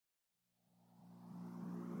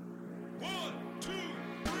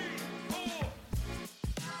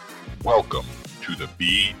Welcome to the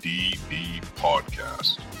BDB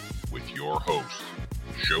Podcast with your hosts,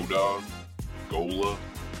 Showdog, Gola,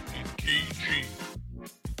 and KG.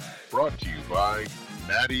 Brought to you by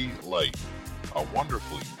Natty Light, a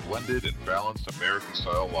wonderfully blended and balanced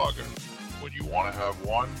American-style lager. When you want to have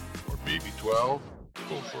one, or maybe 12,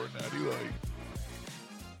 go for a Natty Light.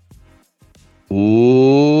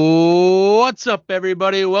 What's up,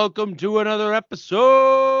 everybody? Welcome to another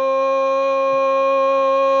episode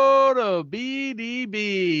of BDB.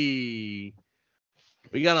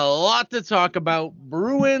 We got a lot to talk about.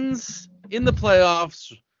 Bruins in the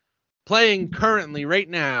playoffs, playing currently right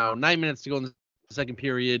now. 9 minutes to go in the second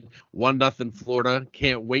period. 1-0 Florida.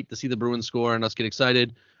 Can't wait to see the Bruins score and us get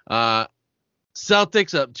excited.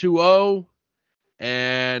 Celtics up 2-0.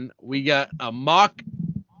 And we got a mock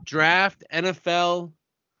draft NFL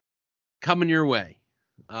coming your way.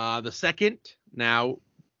 The second now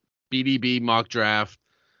BDB mock draft.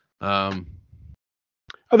 I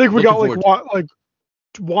think we got like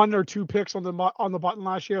one or two picks on the button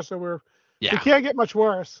last year, so we can't get much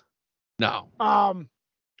worse. No.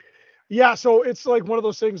 Yeah, so it's like one of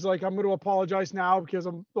those things. Like, I'm going to apologize now because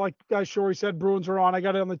I'm like Shorey said, Bruins are on. I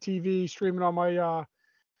got it on the TV, streaming on my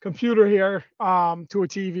computer here to a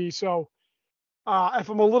TV. So if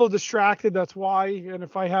I'm a little distracted, that's why. And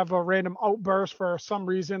if I have a random outburst for some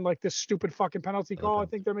reason, like this stupid fucking penalty call, I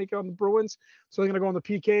think they're making on the Bruins, so they're going to go on the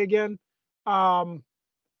PK again.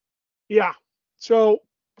 Yeah. So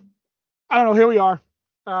I don't know. Here we are.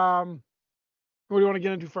 What do you want to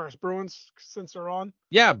get into first? Bruins, since they're on?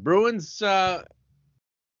 Yeah, Bruins. I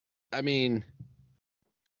mean,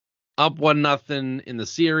 up 1-0 in the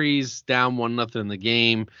series, down 1-0 in the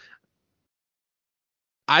game.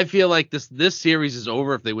 I feel like this series is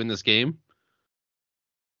over if they win this game,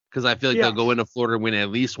 because I feel like they'll go into Florida and win at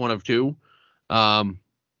least one of two.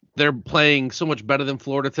 They're playing so much better than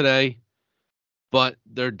Florida today, but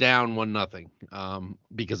they're down 1-0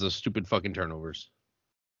 because of stupid fucking turnovers.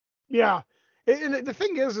 Yeah. And the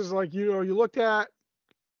thing is like, you looked at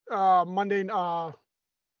Monday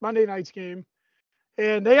night's game,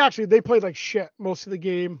 and they played like shit most of the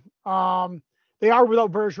game. They are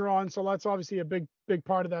without Bergeron, so that's obviously a big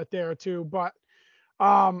part of that there too. But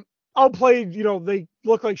outplayed, they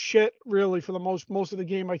look like shit really for the most of the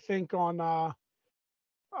game. I think on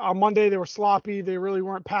Monday they were sloppy. They really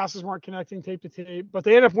passes weren't connecting tape to tape, but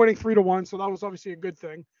they ended up winning 3-1, so that was obviously a good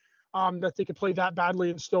thing. That they could play that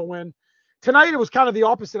badly and still win. Tonight it was kind of the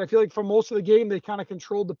opposite. I feel like for most of the game they kind of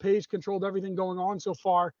controlled the pace, controlled everything going on so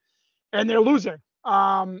far, and they're losing.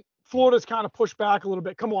 Florida's kind of pushed back a little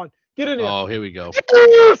bit. Come on. Get in there. Oh, here we go.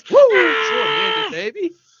 Yes! Short-handed,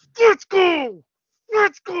 baby. Let's go.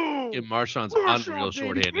 Yeah, Marchand's unreal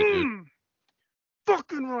short-handed, dude.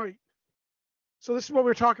 Fucking right. So this is what we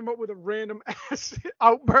were talking about with a random ass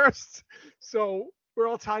outburst. So we're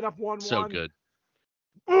all tied up 1-1. So good.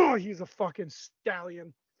 Oh, he's a fucking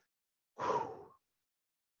stallion. Whew.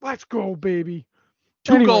 Let's go, baby.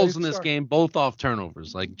 Two goals in this game, both off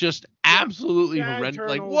turnovers. Like, just absolutely horrendous.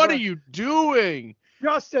 Like, what are you doing?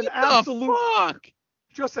 Just an absolute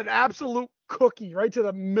cookie right to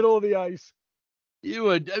the middle of the ice.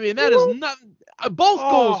 That is not. Both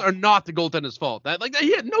goals are not the goaltender's fault.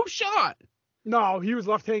 He had no shot. No, he was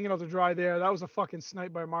left hanging out to dry there. That was a fucking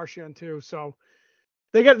snipe by Marchand too. So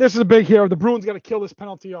this is a big hero. The Bruins got to kill this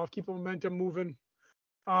penalty off, keep the momentum moving,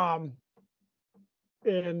 and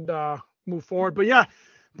move forward. But yeah.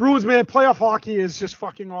 Bruins, man, playoff hockey is just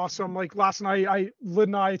fucking awesome. Like last night, Lyd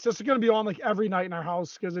and I, it's just going to be on like every night in our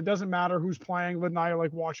house because it doesn't matter who's playing. Lyd and I are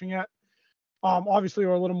like watching it. Obviously,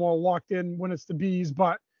 we're a little more locked in when it's the Bees,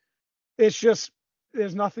 but it's just,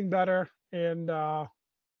 there's nothing better. And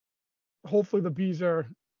hopefully the Bees are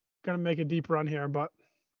going to make a deep run here.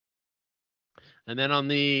 And then on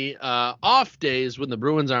the off days when the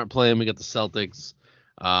Bruins aren't playing, we got the Celtics.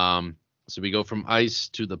 So we go from ice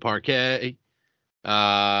to the parquet.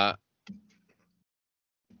 Celtics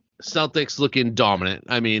looking dominant.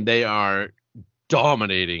 I mean, they are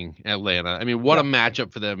dominating Atlanta. I mean, what a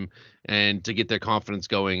matchup for them and to get their confidence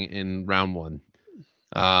going in round one.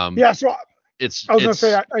 So it's I was going to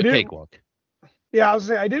say, I didn't, cakewalk. Yeah, I was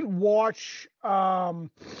going to say, I didn't watch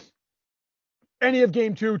any of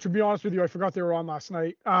game two, to be honest with you. I forgot they were on last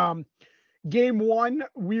night. Game one,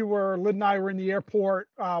 Lyd and I were in the airport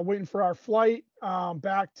waiting for our flight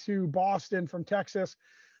back to Boston from Texas.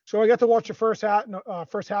 So I got to watch the first half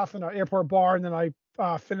in an airport bar, and then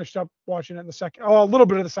I finished up watching it in a little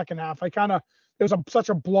bit of the second half. It was such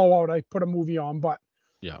a blowout. I put a movie on, but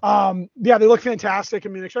they look fantastic. I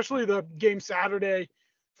mean, especially the game Saturday.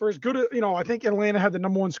 For as good as, I think Atlanta had the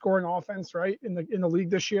number one scoring offense, right, in the league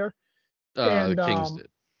this year. The Kings did.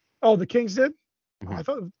 Oh, the Kings did. Mhm. I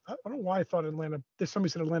don't know why I thought Atlanta.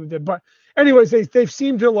 Somebody said Atlanta did, but anyways, they've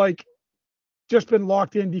seemed to like just been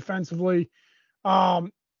locked in defensively.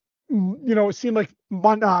 It seemed like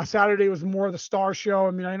Saturday was more of the star show.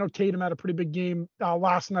 I mean, I know Tatum had a pretty big game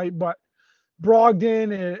last night, but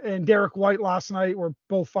Brogdon and Derek White last night were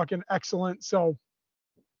both fucking excellent. So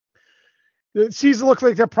the season looks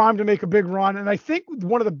like they're primed to make a big run. And I think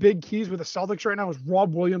one of the big keys with the Celtics right now is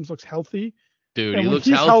Rob Williams looks healthy. Dude, And he when looks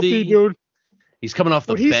he's healthy. dude. He's coming off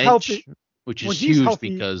the When he's bench, healthy- which when is he's huge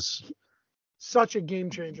healthy- because Such a game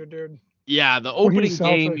changer, dude. yeah, the when opening he's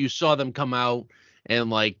game healthy. you saw them come out and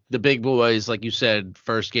like the big boys, like you said,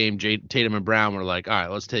 first game Tatum and Brown were like, all right,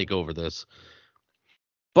 let's take over this.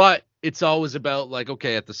 But it's always about like,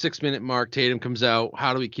 okay, at the 6-minute mark, Tatum comes out.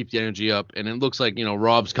 How do we keep the energy up? And it looks like,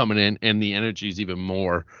 Rob's coming in and the energy is even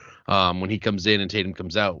more when he comes in and Tatum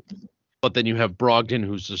comes out. But then you have Brogdon,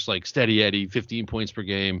 who's just like steady Eddie, 15 points per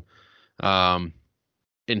game, and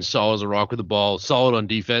solid as a rock with the ball, solid on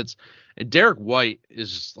defense. And Derek White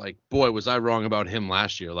is just like, boy, was I wrong about him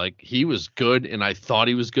last year. Like, he was good, and I thought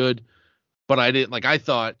he was good, but I didn't. Like, I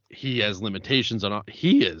thought he has limitations on.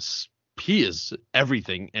 He is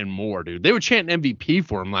everything and more, dude. They were chanting MVP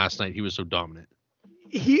for him last night. He was so dominant.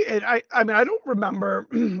 I mean, I don't remember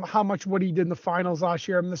how much what he did in the finals last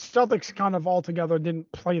year. I mean, the Celtics kind of altogether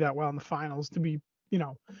didn't play that well in the finals. To be,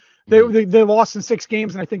 they lost in 6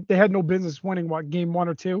 games, and I think they had no business winning game 1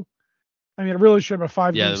 or 2. I mean, it really should have been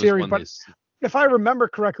a 5-game series. But if I remember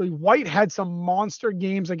correctly, White had some monster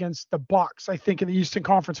games against the Bucks, I think, in the Eastern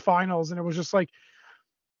Conference Finals, and it was just like.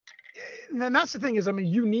 And that's the thing is, I mean,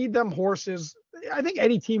 you need them horses. I think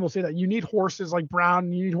any team will say that. You need horses like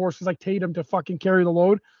Brown, you need horses like Tatum to fucking carry the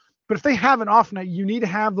load. But if they have an off night, you need to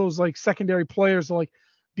have those like secondary players to like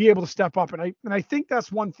be able to step up. And I think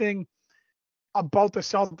that's one thing about the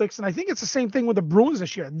Celtics. And I think it's the same thing with the Bruins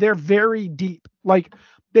this year. They're very deep. Like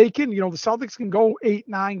they can, the Celtics can go 8,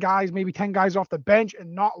 9 guys, maybe 10 guys off the bench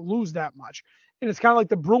and not lose that much. And it's kind of like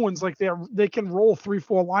the Bruins, like they can roll 3,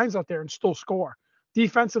 4 lines out there and still score.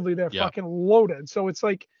 Defensively, they're fucking loaded. So it's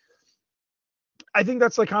like, I think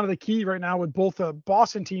that's like kind of the key right now with both the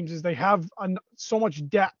Boston teams is they have so much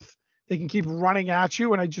depth. They can keep running at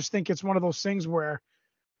you. And I just think it's one of those things where,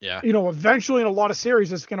 eventually in a lot of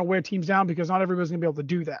series, it's going to wear teams down because not everybody's going to be able to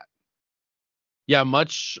do that. Yeah,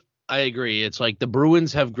 I agree. It's like the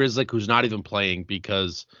Bruins have Grzelcyk, who's not even playing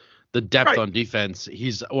because the depth on defense.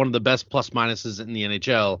 He's one of the best plus minuses in the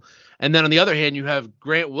NHL. And then on the other hand, you have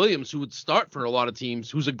Grant Williams, who would start for a lot of teams,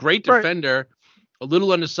 who's a great defender, a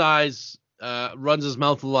little undersized, runs his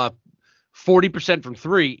mouth a lot, 40% from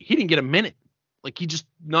 3. He didn't get a minute. Like he just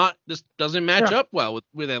doesn't match up well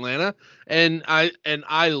with Atlanta. And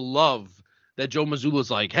I love that Joe Mazzulla's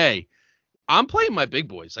like, hey, I'm playing my big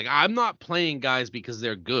boys. Like I'm not playing guys because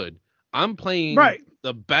they're good. I'm playing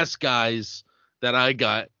the best guys that I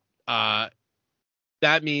got.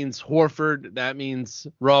 That means Horford. That means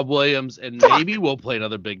Rob Williams, and maybe we'll play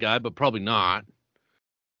another big guy, but probably not.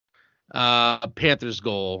 Panthers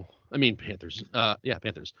goal. I mean Panthers.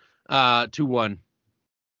 Panthers. 2-1.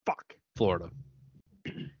 Fuck. Florida.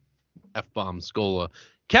 F-bomb Scola.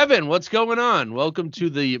 Kevin, what's going on? Welcome to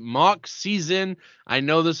the mock season. I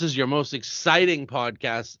know this is your most exciting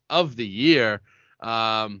podcast of the year.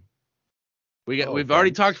 We've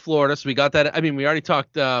already talked Florida, so we got that. I mean, we already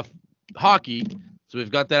talked hockey, so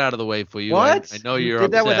we've got that out of the way for you. What? I know you're did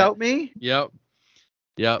upset. That without me? Yep.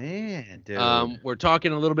 Man, dude. We're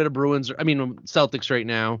talking a little bit of Celtics right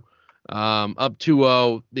now. Up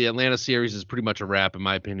 2-0. The Atlanta series is pretty much a wrap, in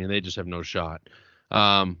my opinion. They just have no shot.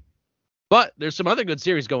 But there's some other good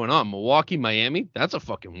series going on. Milwaukee, Miami. That's a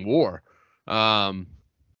fucking war.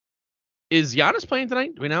 Is Giannis playing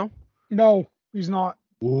tonight? Do we know? No, he's not.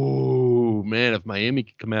 Ooh, man, if Miami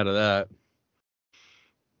could come out of that.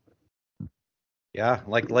 Yeah,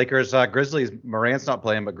 like Lakers, Grizzlies. Morant's not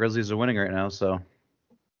playing, but Grizzlies are winning right now. So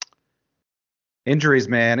injuries,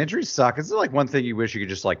 man, injuries suck. It's like one thing you wish you could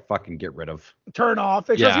just like fucking get rid of. Turn off,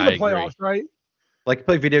 especially in the playoffs, right? Like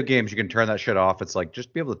play video games, you can turn that shit off. It's like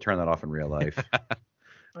just be able to turn that off in real life.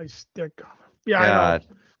 Nice stick. Yeah, God.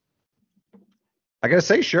 I gotta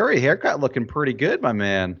say, Shuri, haircut looking pretty good, my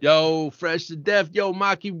man. Yo, fresh to death. Yo,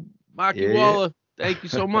 Maki Waller. Thank you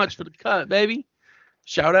so much for the cut, baby.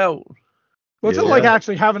 Shout out. What's it like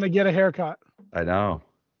actually having to get a haircut? I know.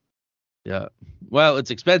 Yeah. Well,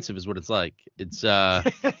 it's expensive is what it's like. It's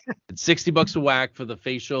it's $60 a whack for the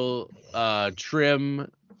facial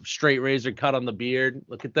trim, straight razor cut on the beard.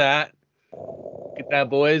 Look at that. Look at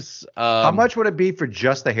that, boys. How much would it be for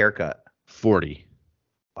just the haircut? $40.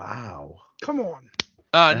 Wow. Come on.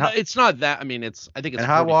 No, it's not that. I mean, I think it's. And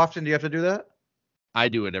how often do you have to do that? I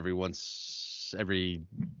do it every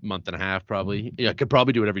month and a half, probably. Yeah, I could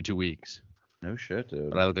probably do it every 2 weeks. No shit,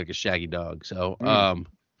 dude. But I look like a shaggy dog. So,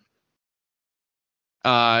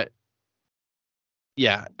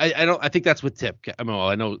 yeah, I think that's with tip. I mean, well,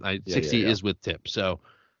 I know 60 is with tip. So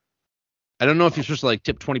I don't know if you're supposed to like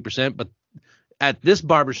tip 20%, but at this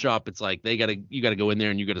barbershop, it's like you gotta go in there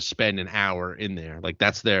and you gotta spend an hour in there. Like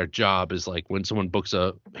that's their job, is like when someone books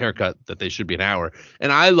a haircut that they should be an hour.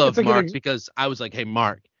 And I love Mark because I was like, hey,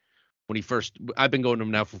 Mark, I've been going to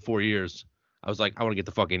him now for 4 years. I was like, I want to get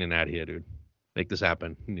the fuck in and out of here, dude. Make this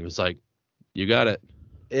happen. And he was like, you got it.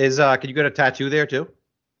 Can you get a tattoo there too?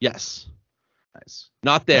 Yes. Nice.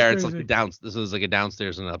 Not there. It's like this is like a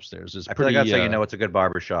downstairs and upstairs. I feel like that's how you know it's a good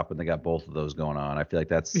barbershop when they got both of those going on. I feel like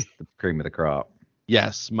that's the cream of the crop.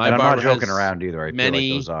 Yes, and I'm not joking around either. I feel like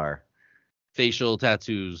those are facial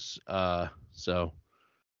tattoos. So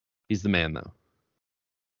he's the man though.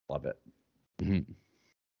 Love it. Mm-hmm.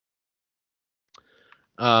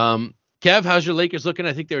 Kev, how's your Lakers looking?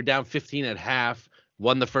 I think they were down 15 at half.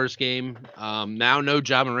 Won the first game. Now no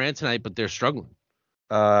Ja Morant tonight, but they're struggling.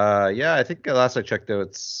 Yeah, I think last I checked though,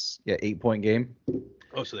 it's 8-point game.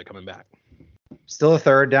 Oh, so they're coming back. Still a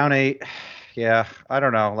third, down 8. Yeah, I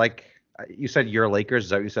don't know. Like you said, you're Lakers. Is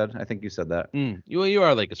that what you said? I think you said that. You are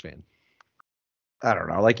a Lakers fan. I don't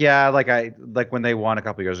know. Like when they won a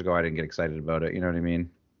couple years ago, I didn't get excited about it. You know what I mean?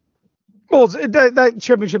 Well, that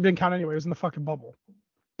championship didn't count anyway. It was in the fucking bubble.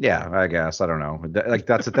 Yeah, I guess. I don't know. Like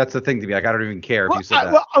that's the thing to me. Like I don't even care if you said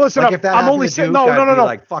that. Well, listen, like, I'm only saying no.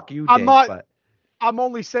 Like fuck you, Jake, but I'm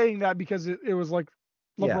only saying that because it was like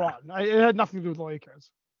LeBron. Yeah. It had nothing to do with the Lakers.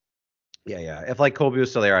 Yeah. If like Kobe was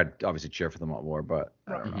still there, I'd obviously cheer for them a lot more. But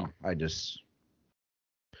I don't know. I just.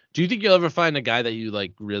 Do you think you'll ever find a guy that you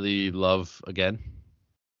like really love again,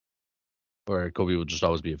 or Kobe will just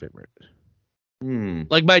always be a favorite?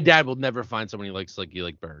 Like my dad will never find someone he likes like you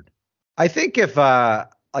like Bird. I think if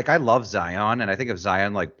like I love Zion, and I think if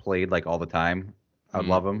Zion like played like all the time, I'd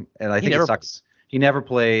love him. And I think it sucks. He never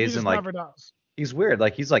plays, and like never does. He's weird.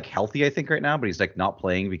 Like he's like healthy, I think, right now, but he's like not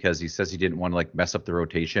playing because he says he didn't want to like mess up the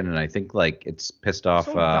rotation, and I think like it's pissed off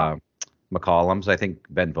McCollum's. I think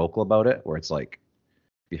been vocal about it, where it's like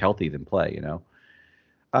be healthy then play, you know.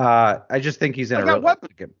 I just think he's in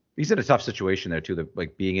he's in a tough situation there too.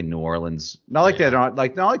 Like being in New Orleans, not like they're not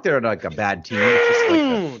like a bad team.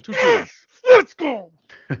 It's just like let's go.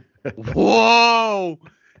 Whoa,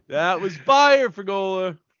 that was fire for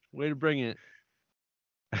Gola. Way to bring it.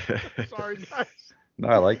 Sorry, guys. No,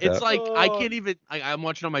 I like that. It's like I can't even. I'm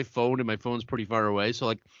watching on my phone, and my phone's pretty far away. So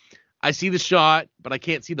like, I see the shot, but I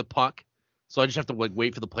can't see the puck. So I just have to like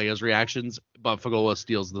wait for the players' reactions. But Fagola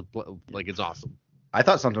steals the like. It's awesome. I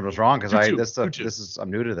thought something was wrong because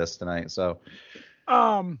I'm new to this tonight. So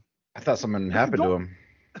I thought something happened to him.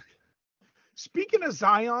 Speaking of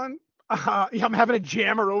Zion, I'm having a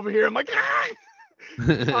jammer over here. I'm like,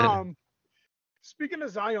 speaking of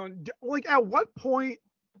Zion, like at what point?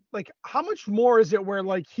 Like, how much more is it where,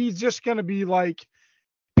 like, he's just going to be, like,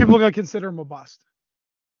 people are going to consider him a bust?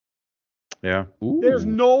 Yeah. Ooh. There's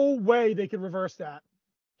no way they could reverse that.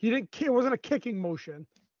 It wasn't a kicking motion.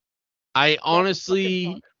 I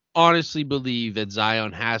honestly believe that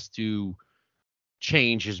Zion has to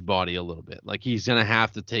change his body a little bit. Like, he's going to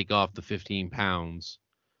have to take off the 15 pounds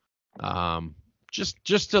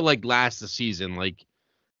just to, like, last the season. Like,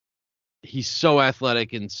 he's so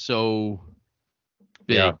athletic and so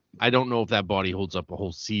big. Yeah. I don't know if that body holds up a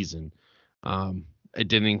whole season. It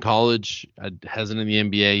didn't in college. It hasn't in the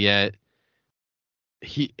NBA yet.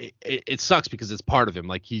 It sucks because it's part of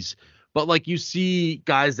him. But like you see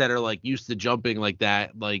guys that are like used to jumping like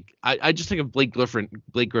that. Like I just think of Blake Griffin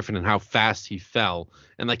and how fast he fell,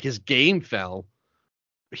 and like his game fell.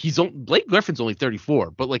 Blake Griffin's only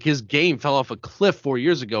 34, but like his game fell off a cliff 4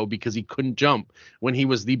 years ago because he couldn't jump when he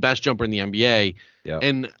was the best jumper in the NBA. Yeah.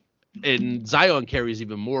 And Zion carries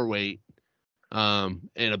even more weight, and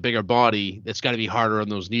a bigger body. It's got to be harder on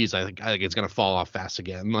those knees. I think it's gonna fall off fast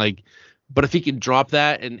again. Like, but if he can drop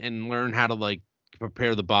that and learn how to like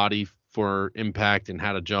prepare the body for impact and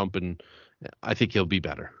how to jump, and I think he'll be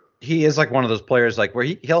better. He is like one of those players like where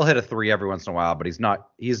he'll hit a three every once in a while, but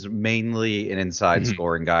he's mainly an inside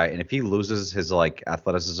scoring guy. And if he loses his like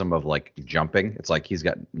athleticism of like jumping, it's like he's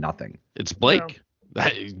got nothing. It's Blake. Yeah.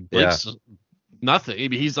 Blake's nothing. I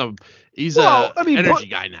mean, he's an energy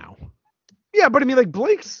guy now. Yeah, but I mean, like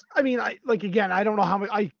Blake's. I mean, I don't know how much.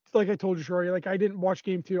 I told you, Shorty. Like I didn't watch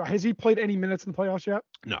game 2. Has he played any minutes in the playoffs yet?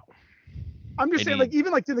 No. I'm just saying, like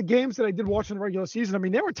even like in the games that I did watch in the regular season. I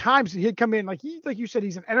mean, there were times he'd come in like you said,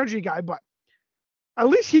 he's an energy guy, but at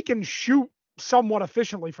least he can shoot somewhat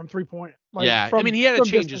efficiently from 3-point. Yeah, I mean, he had to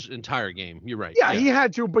change his entire game. You're right. Yeah, he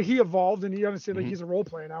had to, but he evolved, and he understood like he's a role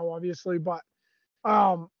player now, obviously. But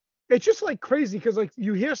it's just like crazy because like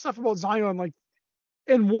you hear stuff about Zion like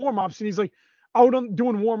in warm-ups, and he's like out on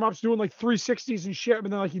doing warm-ups, doing like 360s and shit, but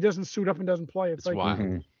then like he doesn't suit up and doesn't play. It's like,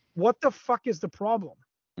 wild. What the fuck is the problem?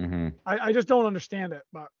 I just don't understand it.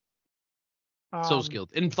 But so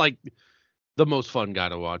skilled, and like the most fun guy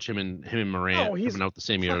to watch. Him and Morant coming out the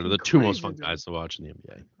same year. They're the two most fun guys to watch in the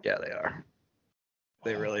NBA. Yeah, they are.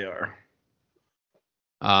 They really are.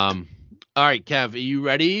 All right, Kev, are you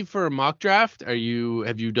ready for a mock draft? Have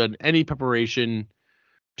you done any preparation?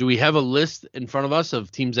 Do we have a list in front of us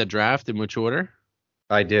of teams that draft in which order?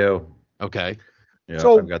 I do. Okay. Yeah,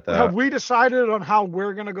 so I've got that. Have we decided on how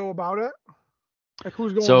we're gonna go about it? Like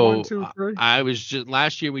who's going 1, 2, 3? I was just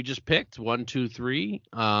last year we just picked 1, 2, 3.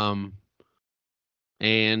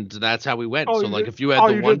 And that's how we went. So like if you had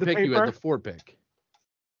the 1 pick, you had the 4 pick.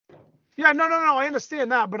 Yeah, no. I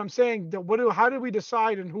understand that, but I'm saying that how did we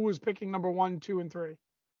decide and who was picking number 1, 2, and 3?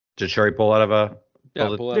 Did Sherry pull out of a? Yeah,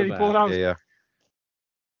 did he pull it out? Yeah.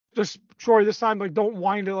 Just Troy, this time like don't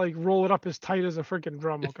wind it, like roll it up as tight as a freaking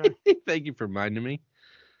drum, okay? Thank you for reminding me.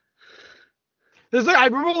 I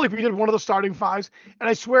remember like we did one of the starting fives, and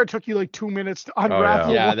I swear it took you like 2 minutes to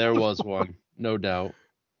unravel. Yeah, there was one, no doubt.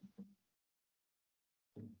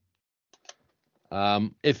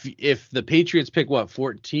 If the Patriots pick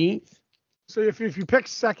 14th. So if you pick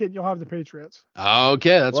second, you'll have the Patriots.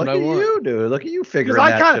 Okay, that's what I want. Look at you, dude. Look at you figuring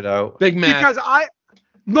that shit out. Big math.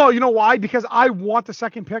 No, you know why? Because I want the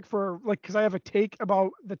second pick because I have a take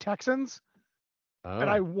about the Texans, and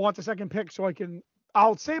I want the second pick so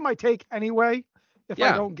I'll say my take anyway if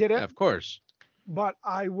I don't get it. Yeah, of course. But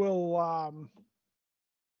I will.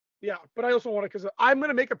 But I also want it because I'm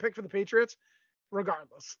gonna make a pick for the Patriots,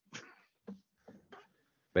 regardless.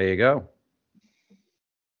 There you go.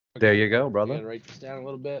 There you go, brother. I'm gonna write this down a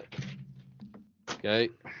little bit. Okay.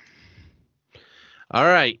 All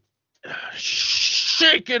right.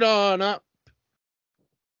 Shake it on up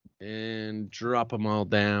and drop them all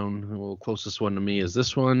down. The closest one to me is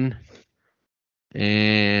this one.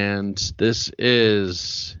 And this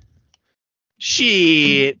is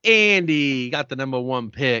Andy got the number 1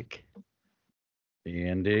 pick.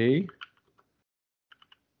 Andy.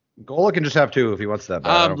 Gola can just have 2 if he wants that.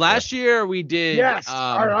 Last year we did. Yes.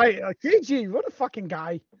 All right. KG, what a fucking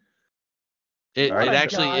guy. It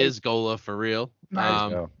actually is Gola for real.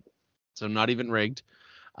 Nice. So not even rigged.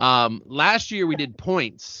 Last year we did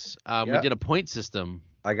points. We did a point system.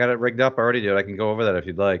 I got it rigged up already, dude. I can go over that if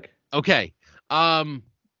you'd like. Okay.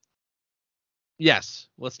 Yes,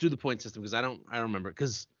 let's do the point system because I don't remember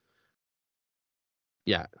say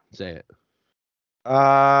it.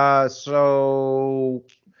 So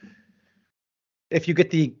if you get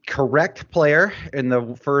the correct player in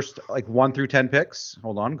the first 1 through 10 picks,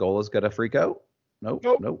 hold on, Gola's got a freak out. Nope.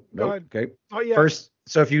 Okay. Oh yeah.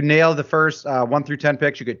 So if you nail the first 1 through 10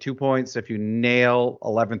 picks, you get 2 points. If you nail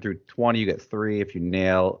 11 through 20, you get 3. If you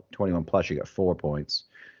nail 21 plus, you get 4 points.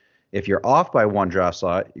 If you're off by 1 draft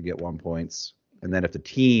slot, you get 1 points. And then if the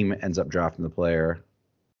team ends up drafting the player,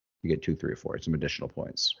 you get 2, 3, or 4, some additional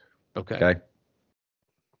points. Okay.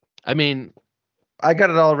 I mean, I got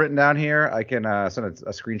it all written down here. I can send a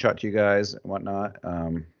screenshot to you guys and whatnot.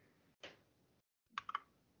 Know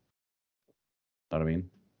what I mean?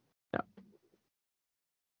 Yeah.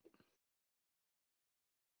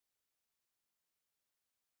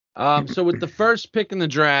 So with the first pick in the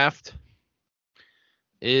draft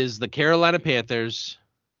is the Carolina Panthers,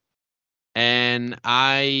 and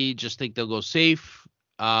I just think they'll go safe.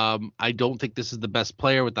 I don't think this is the best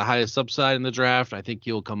player with the highest upside in the draft. I think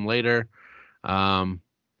he'll come later. But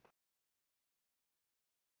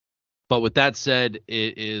with that said,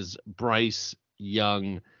 it is Bryce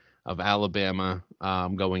Young of Alabama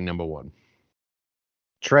going number 1.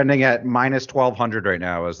 Trending at minus 1,200 right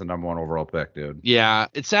now as the number 1 overall pick, dude. Yeah,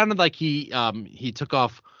 it sounded like he took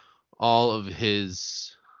off all of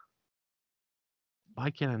his.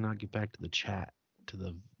 Why can't I not get back to the chat, to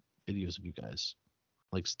the videos of you guys?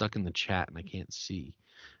 Stuck in the chat and I can't see.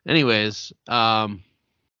 Anyways, yeah,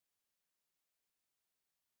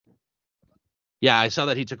 I saw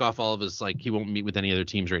that he took off all of his, he won't meet with any other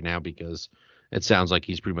teams right now because it sounds like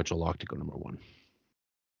he's pretty much a lock to go number 1.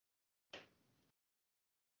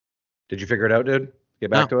 Did you figure it out, dude?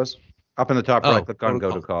 Get back to us. Up in the top right, click on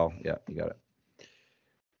go to call. Yeah, you got it.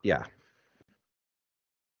 Yeah.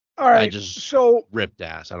 All right. I just ripped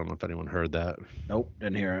ass. I don't know if anyone heard that. Nope,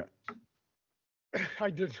 didn't hear it. I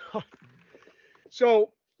did not.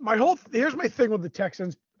 So here's my thing with the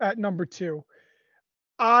Texans at number 2.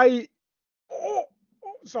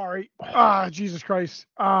 sorry. Jesus Christ.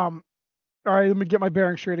 All right, let me get my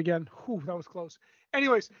bearing straight again. Whew, that was close.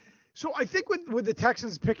 Anyways, so I think with the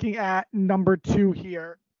Texans picking at number 2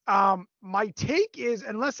 here, my take is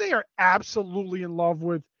unless they are absolutely in love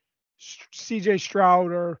with CJ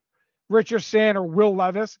Stroud or Richardson or Will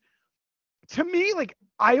Levis, to me, like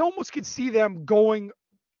I almost could see them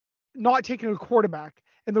not taking a quarterback.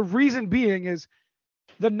 And the reason being is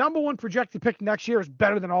the number 1 projected pick next year is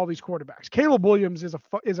better than all these quarterbacks. Caleb Williams is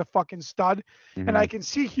a fucking stud. Mhm. And I can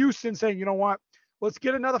see Houston saying, you know what, let's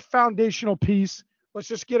get another foundational piece. Let's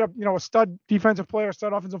just get a stud defensive player,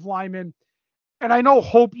 stud offensive lineman. And I know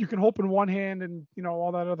you can hope in one hand and,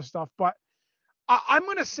 all that other stuff. But I'm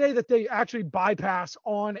going to say that they actually bypass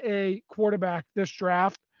on a quarterback this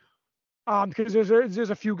draft because there's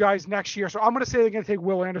a few guys next year. So I'm going to say they're going to take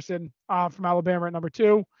Will Anderson from Alabama at number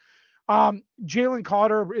 2. Jalen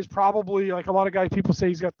Carter is probably, like a lot of guys, people say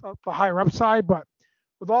he's got the higher upside, but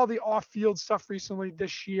with all the off-field stuff recently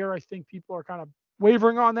this year, I think people are kind of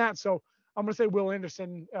wavering on that. So I'm going to say Will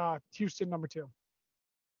Anderson, Houston, number 2.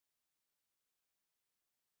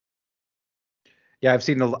 Yeah, I've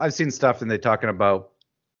seen stuff and they're talking about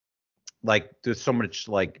like there's so much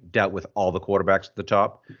like doubt with all the quarterbacks at the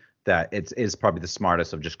top that it is probably the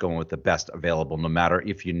smartest of just going with the best available, no matter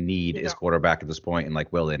if you need his quarterback at this point. And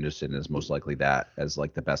like Will Anderson is most likely that as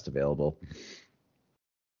like the best available.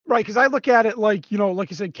 Right, because I look at it like,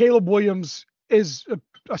 like you said, Caleb Williams is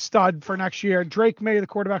a stud for next year. Drake May, the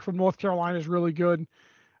quarterback from North Carolina, is really good.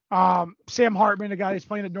 Sam Hartman, the guy who's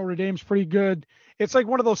playing at Notre Dame, is pretty good. It's like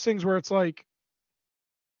one of those things where it's like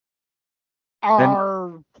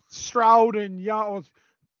Stroud and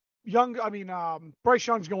Bryce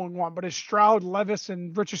Young's going 1, but is Stroud, Levis,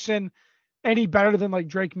 and Richardson any better than like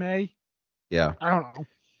Drake May? Yeah. I don't know.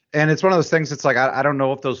 And it's one of those things. It's like I don't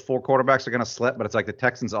know if those 4 quarterbacks are going to slip, but it's like the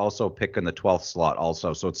Texans also pick in the 12th slot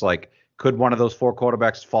also. So it's like, could one of those 4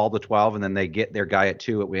 quarterbacks fall to 12 and then they get their guy at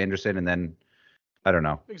 2 at Anderson, and then I don't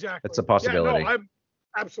know. Exactly. It's a possibility. Yeah, no,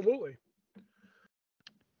 absolutely.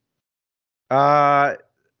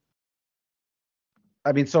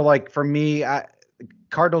 I mean, so like for me,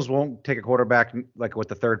 Cardinals won't take a quarterback like with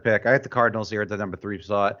the 3rd pick. I have the Cardinals here at the number 3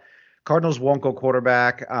 slot. Cardinals won't go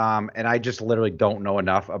quarterback, and I just literally don't know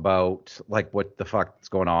enough about like what the fuck is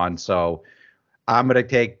going on. So I'm gonna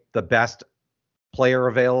take the best player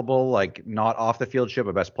available, like not off the field shit,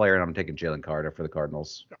 but best player, and I'm taking Jalen Carter for the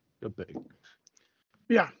Cardinals. Good pick.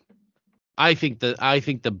 Yeah, I think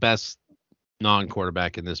the best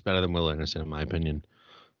non-quarterback in this better than Will Anderson in my opinion.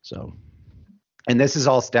 So. And this is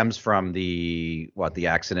all stems from the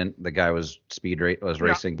accident. The guy was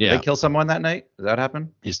racing. Did they kill someone that night? Did that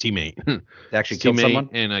happen? His teammate. They actually killed someone?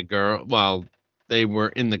 And a girl. Well, they were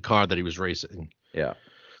in the car that he was racing. Yeah.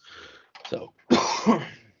 So.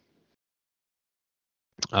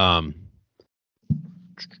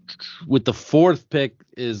 With the 4th pick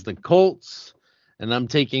is the Colts, and I'm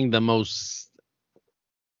taking the most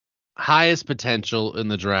highest potential in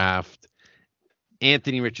the draft.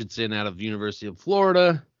 Anthony Richardson out of the University of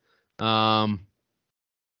Florida.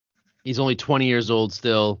 He's only 20 years old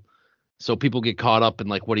still. So people get caught up in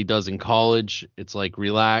like what he does in college. It's like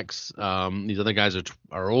relax. These other guys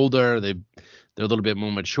are older. They're a little bit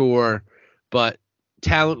more mature, but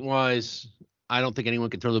talent wise, I don't think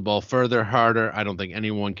anyone can throw the ball further, harder. I don't think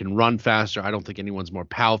anyone can run faster. I don't think anyone's more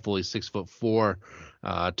powerful. He's 6'4",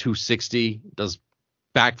 260, does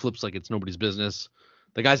backflips like it's nobody's business.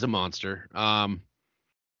 The guy's a monster.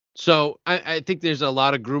 So I think there's a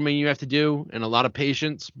lot of grooming you have to do and a lot of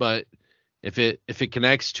patience, but if it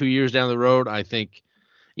connects 2 years down the road, I think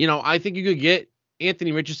you could get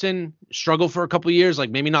Anthony Richardson, struggle for a couple of years, like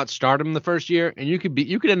maybe not start him the first year, and you could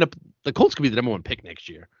end up, the Colts could be the number 1 pick next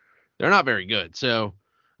year. They're not very good. So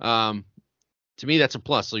to me, that's a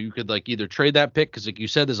plus. So you could like either trade that pick, because like you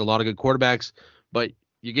said, there's a lot of good quarterbacks, but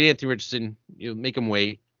you get Anthony Richardson, you make him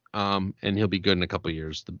wait, and he'll be good in a couple of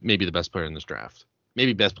years. Maybe the best player in this draft.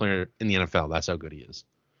 Maybe best player in the NFL. That's how good he is.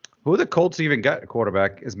 Who the Colts even got a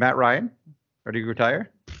quarterback? Is Matt Ryan? Or did he retire?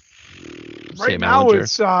 Right now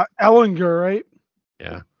it's Ellinger, right?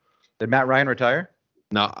 Yeah. Did Matt Ryan retire?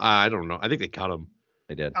 No, I don't know. I think they cut him.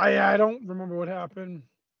 They did. I don't remember what happened.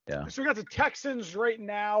 Yeah. So we got the Texans right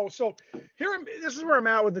now. So this is where I'm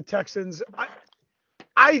at with the Texans.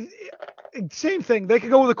 I same thing. They could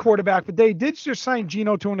go with a quarterback, but they did just sign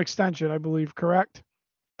Geno to an extension, I believe. Correct?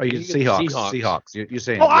 Oh, you Seahawks. You're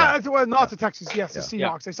saying? Not the Texans. Yes, the Seahawks.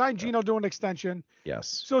 Yeah. They signed Geno to an extension.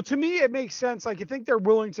 Yes. So to me, it makes sense. Like I think they're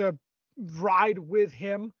willing to ride with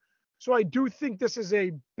him. So I do think this is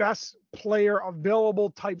a best player available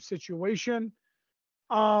type situation.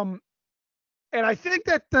 And I think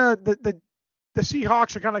that the the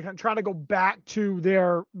Seahawks are kind of trying to go back to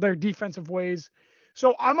their defensive ways.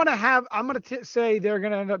 So I'm gonna say they're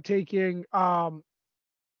gonna end up taking.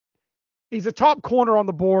 He's a top corner on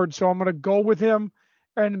the board, so I'm gonna go with him,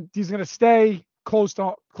 and he's gonna stay close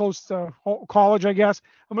to college, I guess.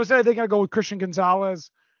 I'm gonna say they're gonna go with Christian Gonzalez.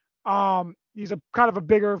 He's a kind of a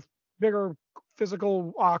bigger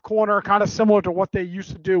physical corner, kind of similar to what they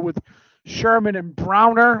used to do with Sherman and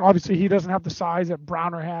Browner. Obviously, he doesn't have the size that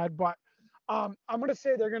Browner had, but I'm going to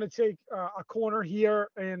say they're going to take a corner here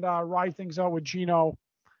and ride things out with Geno.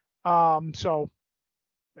 So,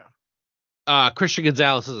 yeah. Christian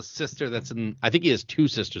Gonzalez has a sister that's in. I think he has two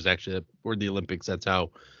sisters actually that were in the Olympics. That's how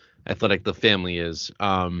athletic the family is.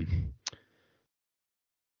 I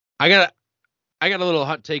got a little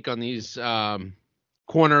hot take on these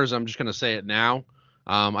corners. I'm just going to say it now.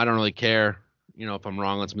 I don't really care, if I'm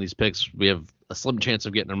wrong on some of these picks. We have a slim chance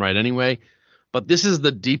of getting them right anyway. But this is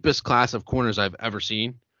the deepest class of corners I've ever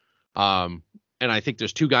seen. And I think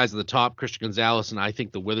there's two guys at the top, Christian Gonzalez, and I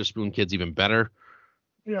think the Witherspoon kid's even better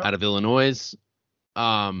out of Illinois.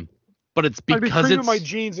 But it's because I'd be creaming my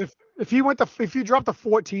jeans if you dropped to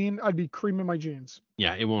 14, I'd be creaming my jeans.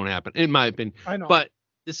 Yeah, it won't happen in my opinion. I know. But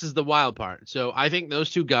this is the wild part. So I think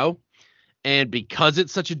those two go. And because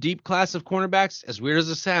it's such a deep class of cornerbacks, as weird as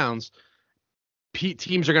it sounds,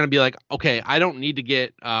 teams are going to be like, okay, I don't need to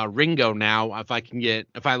get Ringo now if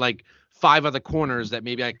I like five other corners that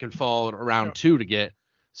maybe I can fall around two to get.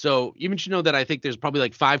 So even that I think there's probably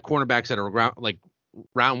like five cornerbacks that are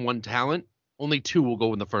round one talent, only two will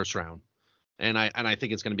go in the first round. And I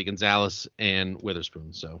think it's going to be Gonzalez and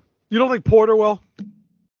Witherspoon. So you don't think Porter will?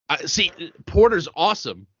 See, Porter's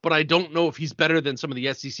awesome, but I don't know if he's better than some of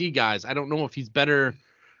the SEC guys. I don't know if he's better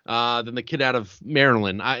than the kid out of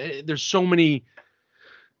Maryland. There's so many.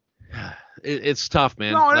 It's tough,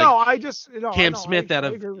 man. Cam Smith out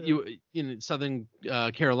of Southern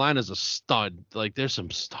Carolina is a stud. Like, there's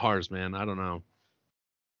some stars, man. I don't know.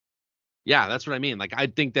 Yeah, that's what I mean. Like, I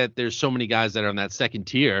think that there's so many guys that are on that second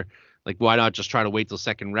tier. Like, why not just try to wait till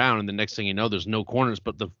second round, and the next thing you know, there's no corners,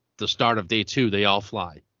 but the start of day two, they all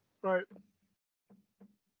fly. Right.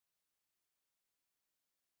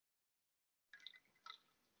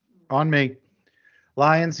 On me.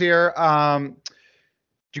 Lions here. Do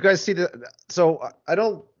you guys see what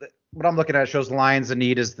I'm looking at shows Lions the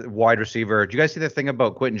need is the wide receiver. Do you guys see the thing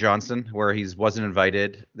about Quentin Johnson where he wasn't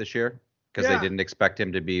invited this year because they didn't expect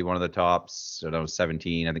him to be one of the tops?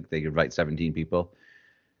 17. I think they invite 17 people.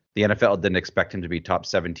 The NFL didn't expect him to be top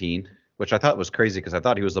 17, which I thought was crazy because I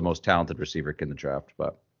thought he was the most talented receiver in the draft.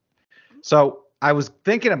 So I was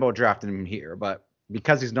thinking about drafting him here, but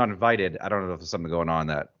because he's not invited, I don't know if there's something going on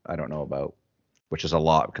that I don't know about, which is a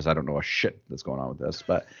lot because I don't know a shit that's going on with this.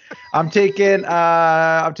 But I'm taking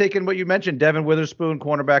what you mentioned, Devin Witherspoon,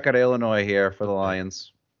 cornerback out of Illinois here for the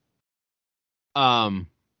Lions.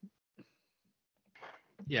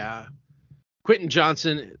 Yeah. Quentin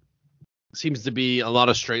Johnson seems to be a lot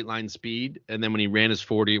of straight line speed, and then when he ran his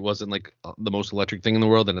 40, it wasn't like the most electric thing in the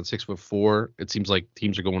world. And at 6'4", it seems like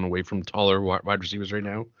teams are going away from taller wide receivers right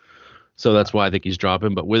now. So that's why I think he's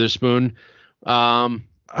dropping. But Witherspoon,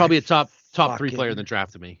 probably a top three player in the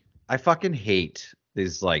draft to me. I fucking hate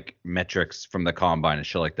these like metrics from the combine and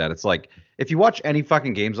shit like that. It's like if you watch any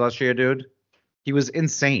fucking games last year, dude, he was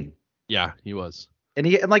insane. Yeah, he was. And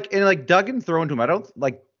Duggan throwing to him. I don't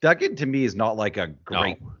like Duggan to me is not like a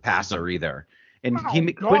great passer either. And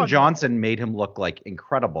Quentin Johnson made him look like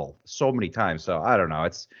incredible so many times. So I don't know.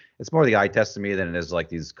 It's more the eye test to me than it is like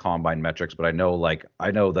these combine metrics. But I know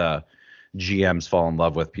the GMs fall in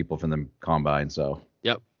love with people from the combine. So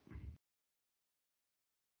yep.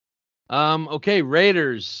 Okay,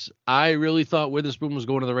 Raiders. I really thought Witherspoon was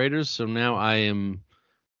going to the Raiders, so now I am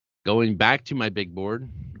going back to my big board.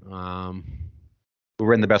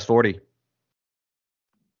 We're in the best 40.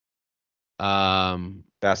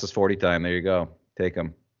 Fastest 40 time. There you go. Take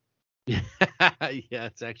them. Yeah,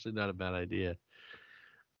 it's actually not a bad idea.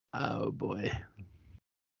 Oh boy.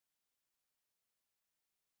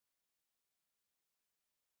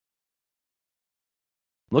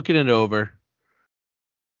 Looking it over.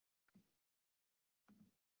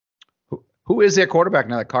 Who is their quarterback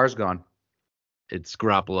now that Carr's gone? It's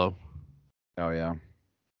Garoppolo. Oh yeah.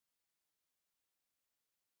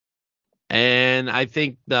 And I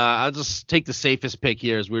think I'll just take the safest pick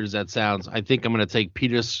here, as weird as that sounds. I think I'm going to take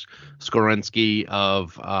Peter Skoronski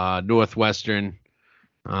of Northwestern,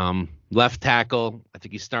 left tackle. I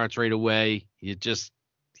think he starts right away. He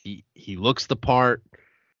looks the part.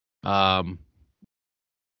 I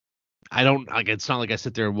I don't like. It's not like I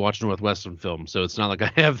sit there and watch Northwestern film, so it's not like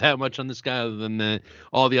I have that much on this guy other than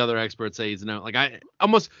all the other experts say he's no. Like I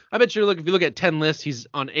bet you if you look at 10 lists, he's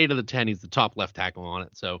on 8 of the 10. He's the top left tackle on it.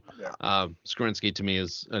 So Skrinsky to me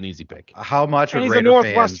is an easy pick. How much and would he's a Raider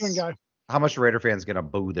Northwestern fans? guy. How much Raider fans gonna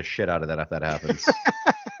boo the shit out of that if that happens?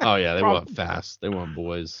 Oh yeah, they want fast. They want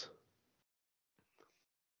boys.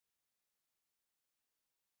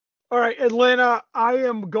 All right, Atlanta, I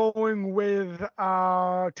am going with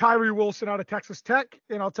Tyree Wilson out of Texas Tech,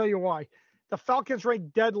 and I'll tell you why. The Falcons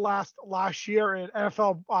ranked dead last year in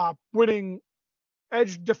NFL winning,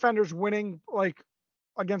 edge defenders winning, like,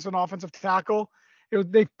 against an offensive tackle.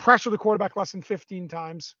 They pressured the quarterback less than 15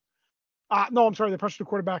 times. No, I'm sorry, they pressured the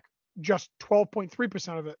quarterback just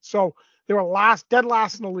 12.3% of it. So they were dead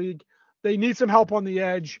last in the league. They need some help on the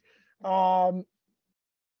edge. Tyree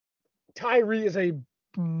is a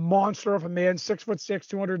monster of a man, 6'6",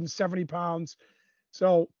 270 pounds.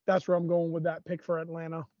 So that's where I'm going with that pick for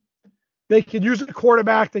Atlanta. They could use a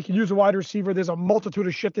quarterback, they could use a wide receiver. There's a multitude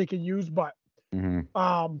of shit they could use, but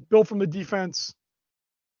build from the defense,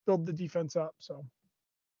 build the defense up. So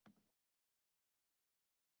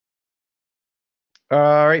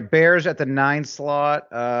all right, Bears at the 9 slot.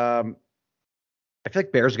 I feel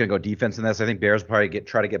like Bears are going to go defense in this. I think Bears probably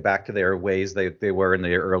try to get back to their ways they were in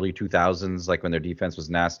the early 2000s, like when their defense was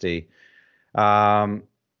nasty. Who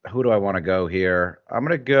do I want to go here? I'm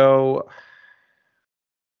going to go.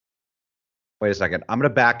 Wait a second. I'm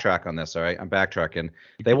going to backtrack on this. All right, I'm backtracking.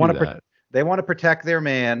 They want to protect their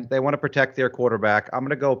man. They want to protect their quarterback. I'm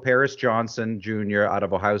going to go Paris Johnson Jr. out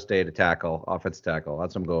of Ohio State at tackle, offensive tackle.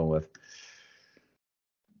 That's what I'm going with.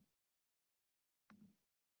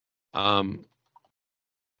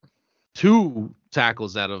 Two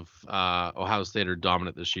tackles out of Ohio State are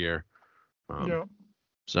dominant this year.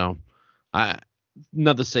 So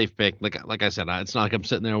another safe pick. Like I said, it's not like I'm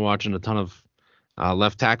sitting there watching a ton of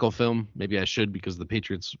left tackle film. Maybe I should because the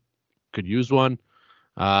Patriots could use one.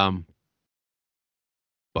 But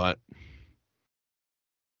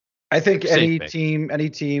I think any team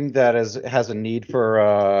that has a need for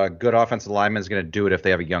a good offensive lineman is going to do it if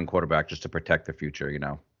they have a young quarterback just to protect the future.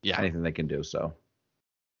 Yeah, anything they can do. So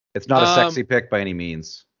it's not a sexy pick by any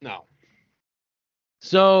means. No.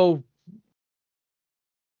 So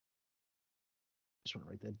just want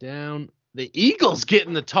to write that down. The Eagles get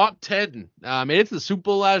in the top 10. Made it to the Super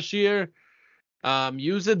Bowl last year.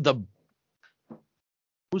 Using the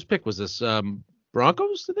whose pick was this?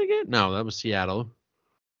 Broncos? Did they get? No, that was Seattle.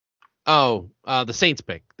 Oh, the Saints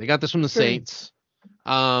pick. They got this from the Saints.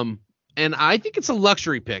 And I think it's a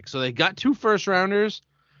luxury pick. So they got 2 first rounders.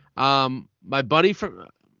 My buddy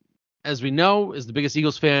as we know, is the biggest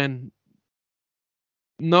Eagles fan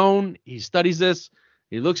known. He studies this.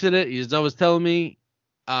 He looks at it. He's always telling me.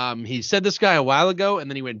 He said this guy a while ago, and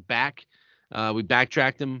then he went back. We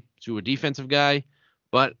backtracked him to a defensive guy.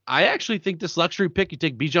 But I actually think this luxury pick, you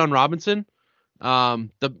take Bijan Robinson.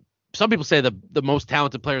 Some people say the most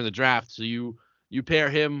talented player in the draft. So you pair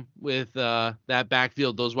him with that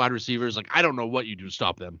backfield, those wide receivers. Like, I don't know what you do to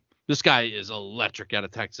stop them. This guy is electric out of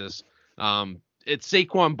Texas. It's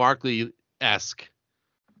Saquon Barkley-esque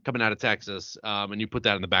coming out of Texas. And you put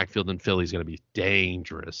that in the backfield in Philly, he's going to be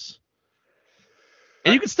dangerous.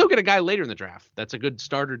 And you can still get a guy later in the draft that's a good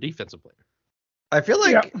starter defensive player. I feel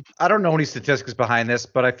like I don't know any statistics behind this,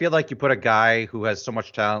 but I feel like you put a guy who has so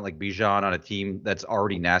much talent like Bijan on a team that's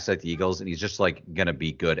already nasty like the Eagles, and he's just like gonna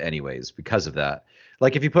be good anyways because of that.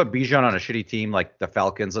 Like if you put Bijan on a shitty team like the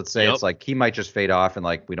Falcons, let's say, it's like he might just fade off and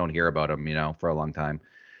like we don't hear about him, for a long time.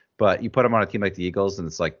 But you put him on a team like the Eagles, and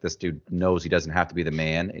it's like this dude knows he doesn't have to be the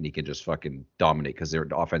man, and he can just fucking dominate because their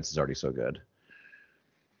offense is already so good.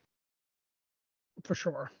 For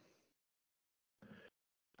sure.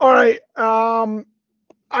 All right.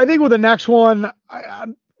 I think with the next one,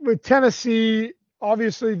 with Tennessee,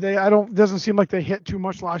 obviously doesn't seem like they hit too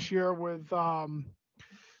much last year with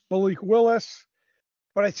Malik Willis,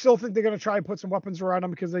 but I still think they're going to try and put some weapons around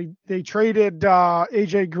him because they traded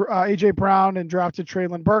AJ Brown and drafted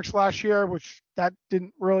Treylon Burks last year, which that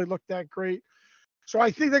didn't really look that great. So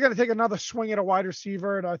I think they're going to take another swing at a wide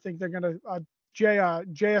receiver, and I think they're going to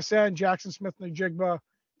JSN, Jackson Smith-Njigba,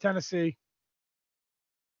 Tennessee.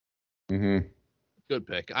 Mm-hmm. Good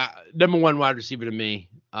pick. Number 1 wide receiver to me.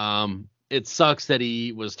 It sucks that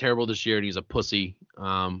he was terrible this year and he's a pussy.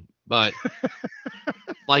 But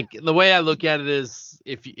like the way I look at it is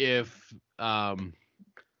if oh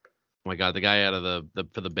my God, the guy out of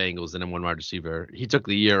for the Bengals, the number 1 wide receiver, he took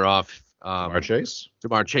the year off. Ja'Marr Chase?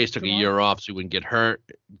 Ja'Marr Chase took a year off so he wouldn't get hurt.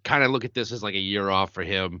 Kind of look at this as like a year off for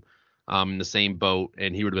him. In the same boat,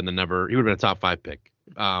 and he would have been a top 5 pick.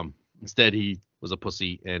 Instead, he was a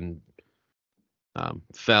pussy and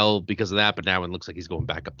fell because of that, but now it looks like he's going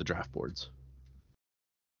back up the draft boards.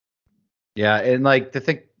 Yeah, and like to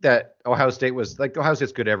think that Ohio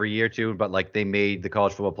State's good every year too, but like they made the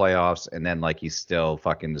college football playoffs and then like he's still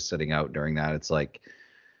fucking just sitting out during that. It's like,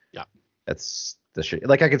 yeah, that's the shit.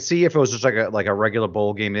 Like I could see if it was just like a regular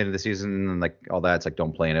bowl game into the season and like all that, it's like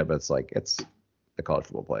don't play in it, but it's like it's the college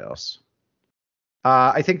football playoffs.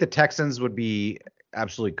 I think the Texans would be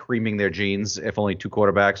absolutely creaming their jeans if only 2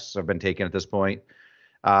 quarterbacks have been taken at this point.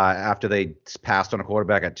 After they passed on a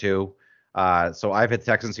quarterback at 2. So I've hit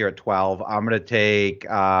Texans here at 12. I'm going to take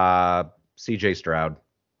CJ Stroud.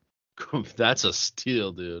 That's a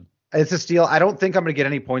steal, dude. It's a steal. I don't think I'm going to get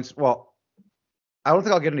any points. Well, I don't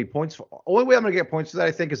think I'll get any points. Only way I'm going to get points for that,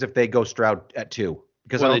 I think, is if they go Stroud at 2.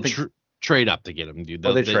 Because I don't think trade up to get him, dude.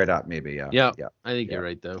 They trade up, maybe, yeah. Yeah, I think you're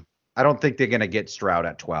right, though. I don't think they're going to get Stroud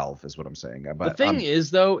at 12 is what I'm saying. But the thing is,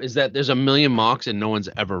 though, is that there's a million mocks and no one's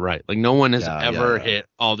ever right. Like, no one has ever hit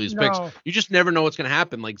all these picks. You just never know what's going to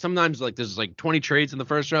happen. Like, sometimes, like, there's, like, 20 trades in the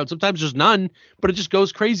first round. Sometimes there's none, but it just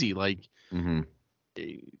goes crazy. Like,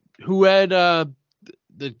 who had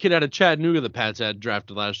the kid out of Chattanooga the Pats had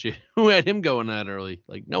drafted last year? Who had him going that early?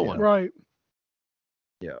 Like, no one. Right.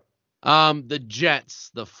 Yeah. The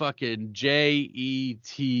Jets, the fucking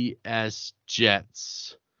Jets,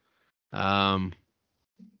 Jets. I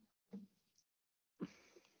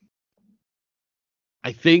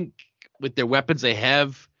think with their weapons they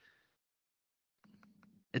have,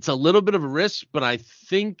 it's a little bit of a risk, but I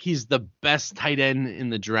think he's the best tight end in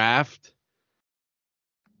the draft.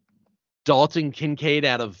 Dalton Kincaid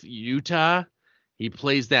out of Utah. He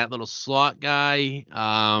plays that little slot guy.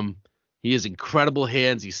 He has incredible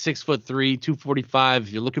hands. He's 6'3", 245.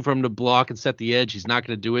 If you're looking for him to block and set the edge, he's not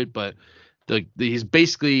going to do it, but he's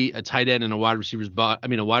basically a tight end in a wide receiver's body. I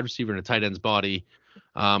mean, a wide receiver in a tight end's body.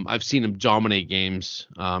 I've seen him dominate games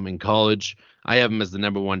in college. I have him as the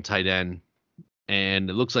number 1 tight end, and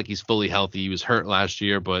it looks like he's fully healthy. He was hurt last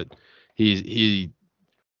year, but he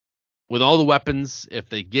with all the weapons, if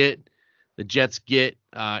the Jets get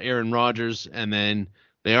Aaron Rodgers, and then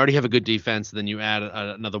they already have a good defense, and then you add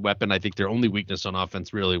another weapon. I think their only weakness on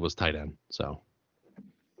offense really was tight end. So.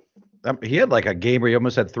 He had like a game where he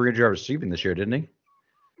almost had 300 yards receiving this year, didn't he?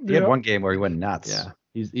 He had one game where he went nuts. Yeah,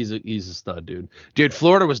 he's a stud, dude. Dude,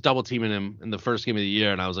 Florida was double teaming him in the first game of the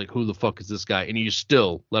year, and I was like, who the fuck is this guy? And you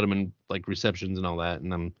still let him in like receptions and all that,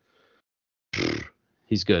 and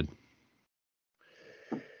he's good.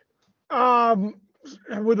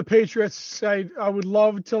 With the Patriots, I would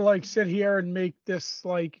love to like sit here and make this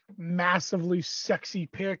like massively sexy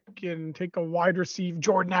pick and take a wide receiver,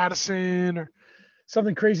 Jordan Addison or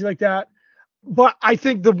something crazy like that. But I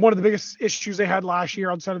think one of the biggest issues they had last year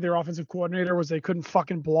outside of their offensive coordinator was they couldn't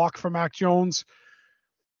fucking block for Mac Jones.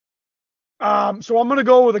 So I'm going to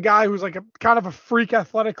go with a guy who's like a kind of a freak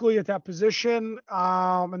athletically at that position.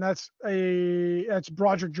 And that's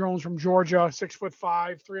Broderick Jones from Georgia,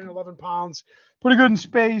 6'5", 311 pounds, pretty good in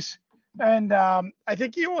space. And I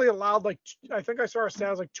think he only allowed I think I saw a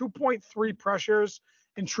stats like 2.3 pressures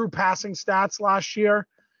in true passing stats last year.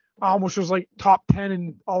 Which was like top 10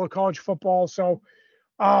 in all of college football. So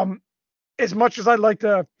as much as I'd like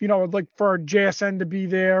to, like for JSN to be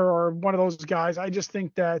there or one of those guys, I just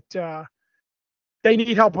think that they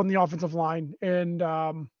need help on the offensive line. And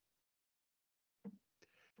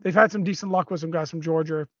they've had some decent luck with some guys from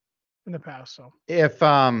Georgia in the past. So if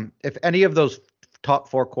any of those top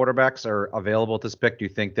 4 quarterbacks are available at this pick, do you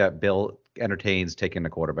think that Bill entertains taking a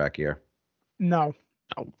quarterback here? No.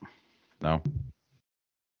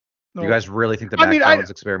 You guys really think the Mac Jones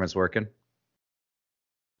experiment's working?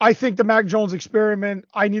 I think the Mac Jones experiment.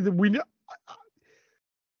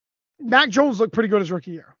 Mac Jones looked pretty good his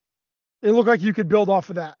rookie year. It looked like you could build off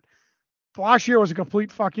of that. Last year was a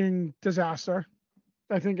complete fucking disaster.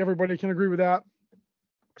 I think everybody can agree with that.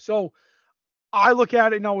 So I look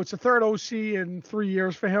at it. No, it's a third OC in 3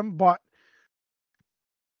 years for him, but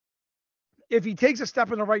if he takes a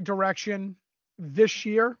step in the right direction this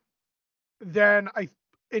year, then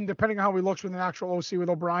and depending on how he looks with an actual OC with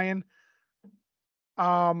O'Brien,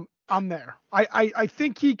 I'm there. I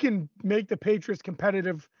think he can make the Patriots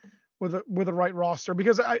competitive with the right roster,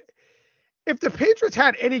 because if the Patriots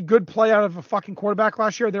had any good play out of a fucking quarterback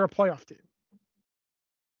last year, they're a playoff team.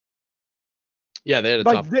 Yeah, they had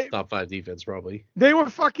a top 5 defense probably. They were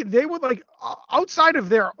like outside of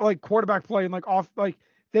their like quarterback play and like off, like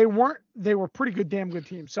they were pretty good, damn good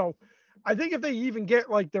team. So I think if they even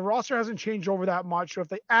get like the roster hasn't changed over that much, so if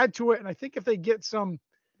they add to it, and I think if they get some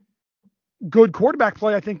good quarterback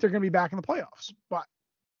play, I think they're going to be back in the playoffs. But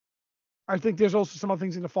I think there's also some other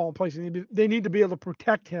things in the fall in place. They need to be able to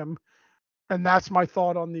protect him, and that's my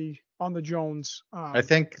thought on the on the Jones. I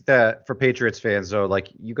think that for Patriots fans, though, like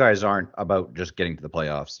you guys aren't about just getting to the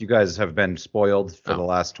playoffs. You guys have been spoiled for the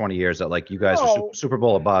last 20 years that like you guys are Super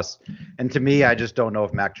Bowl or bust. And to me, I just don't know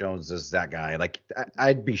if Mac Jones is that guy. Like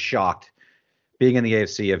I'd be shocked being in the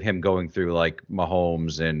AFC of him going through like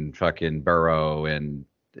Mahomes and fucking Burrow and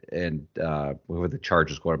whoever the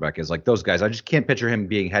Chargers quarterback is. Like those guys, I just can't picture him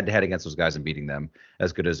being head to head against those guys and beating them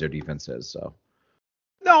as good as their defense is. So.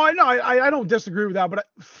 No, I know. I don't disagree with that, but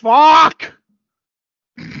fuck.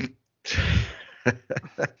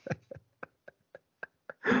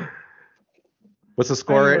 What's the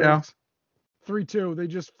score right now? 3-2. They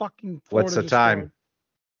just fucking. What's the time?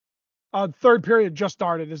 Third period just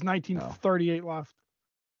started. There's 19:38 left.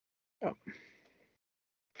 Oh.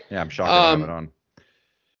 Yeah, I'm shocked I have it on.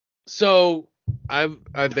 So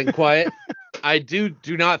I've been quiet. I do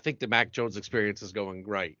not think the Mac Jones experience is going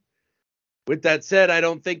right. With that said, I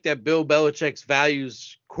don't think that Bill Belichick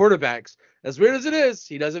values quarterbacks. As weird as it is,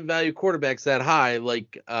 he doesn't value quarterbacks that high.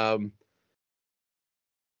 Like,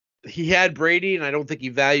 he had Brady, and I don't think he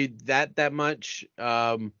valued that much.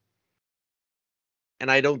 And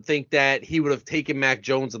I don't think that he would have taken Mac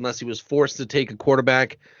Jones unless he was forced to take a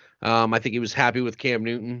quarterback. I think he was happy with Cam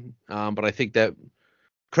Newton. But I think that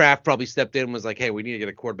Kraft probably stepped in and was like, hey, we need to get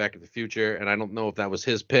a quarterback in the future. And I don't know if that was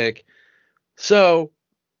his pick. So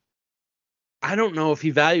I don't know if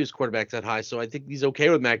he values quarterbacks that high, so I think he's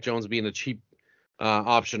okay with Mac Jones being a cheap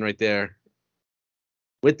option right there.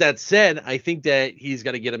 With that said, I think that he's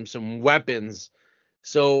got to get him some weapons.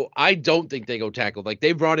 So I don't think they go tackle. Like,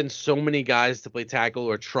 they brought in so many guys to play tackle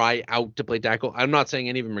or try out to play tackle. I'm not saying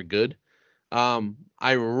any of them are good.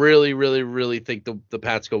 I really, really, really think the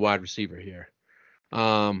Pats go wide receiver here.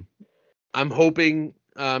 I'm hoping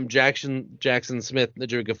Jackson Smith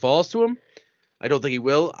Najee falls to him. I don't think he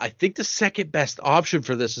will. I think the second best option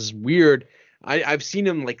for this is weird. I've seen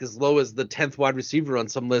him like as low as the 10th wide receiver on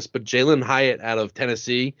some lists, but Jalen Hyatt out of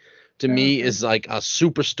Tennessee to me is like a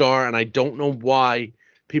superstar, and I don't know why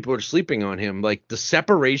people are sleeping on him. Like the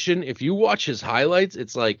separation, if you watch his highlights,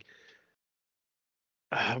 it's like,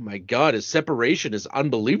 oh my God, his separation is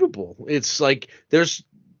unbelievable. It's like there's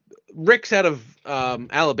Rick's out of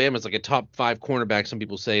Alabama is like a top 5 cornerback, some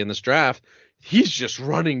people say, in this draft. He's just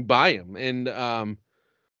running by him. And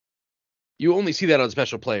you only see that on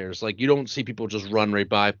special players. Like, you don't see people just run right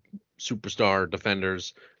by superstar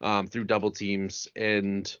defenders through double teams.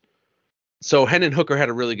 And so Hendon Hooker had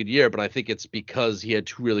a really good year, but I think it's because he had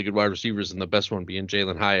 2 really good wide receivers, and the best one being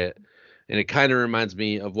Jalen Hyatt. And it kind of reminds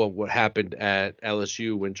me of what happened at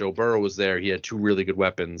LSU when Joe Burrow was there. He had 2 really good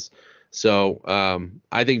weapons. So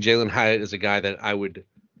I think Jalen Hyatt is a guy that I would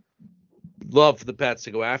love for the Pats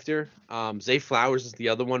to go after. Zay Flowers is the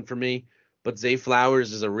other one for me, but Zay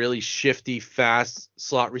Flowers is a really shifty, fast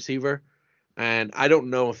slot receiver, and I don't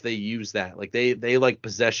know if they use that. Like they like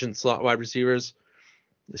possession slot wide receivers,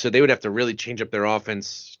 so they would have to really change up their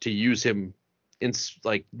offense to use him in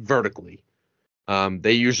like vertically.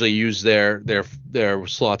 They usually use their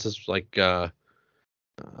slots as like to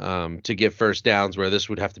get first downs, where this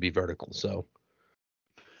would have to be vertical. So.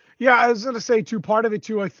 Yeah, I was going to say, too, part of it,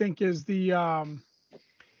 too, I think is the,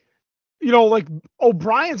 like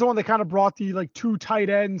O'Brien's the one that kind of brought the, like, 2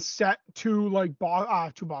 tight ends set to, like,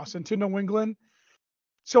 to Boston, to New England.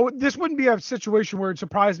 So this wouldn't be a situation where it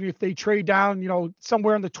surprised me if they trade down,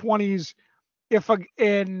 somewhere in the 20s,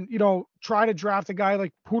 try to draft a guy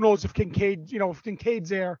like, who knows if Kincaid's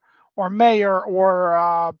there, or Mayer,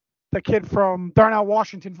 or the kid from Darnell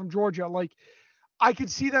Washington from Georgia. Like, I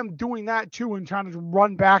could see them doing that too and trying to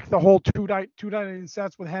run back the whole two tight end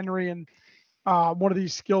sets with Henry and one of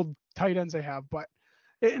these skilled tight ends they have.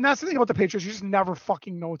 And that's the thing about the Patriots, you just never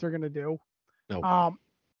fucking know what they're gonna do. No.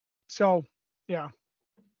 So yeah.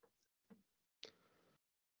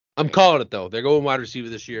 I'm calling it though. They're going wide receiver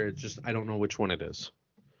this year. It's just I don't know which one it is.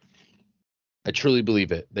 I truly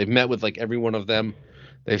believe it. They've met with like every one of them.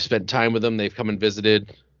 They've spent time with them. They've come and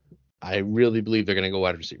visited. I really believe they're gonna go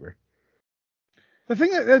wide receiver. The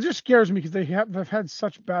thing that just scares me because they've had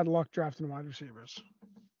such bad luck drafting wide receivers.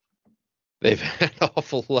 They've had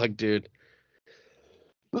awful luck, dude.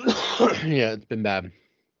 Yeah, it's been bad.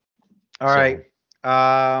 All right.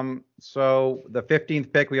 So the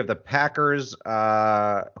 15th pick, we have the Packers.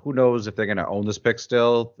 Who knows if they're going to own this pick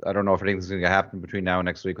still? I don't know if anything's going to happen between now and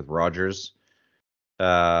next week with Rodgers.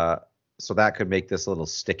 So that could make this a little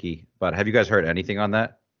sticky. But have you guys heard anything on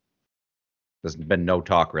that? There's been no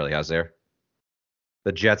talk really, has there?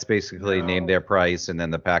 The Jets basically named their price, and then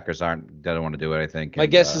the Packers don't want to do it, I think. My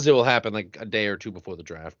guess is it will happen like a day or two before the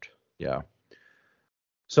draft. Yeah.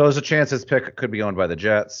 So there's a chance this pick could be owned by the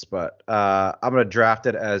Jets, but I'm going to draft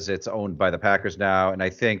it as it's owned by the Packers now. And I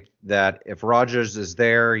think that if Rodgers is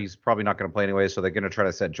there, he's probably not going to play anyway. So they're going to try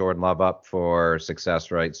to set Jordan Love up for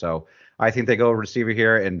success, right? So I think they go receiver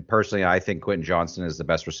here. And personally, I think Quentin Johnston is the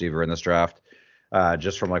best receiver in this draft.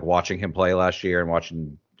 Just from like watching him play last year and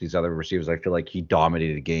watching these other receivers, I feel like he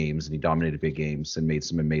dominated games and he dominated big games and made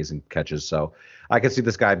some amazing catches. So I could see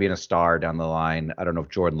this guy being a star down the line. I don't know if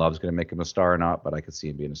Jordan Love's going to make him a star or not, but I could see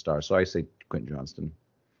him being a star. So I say Quentin Johnston.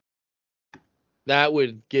 That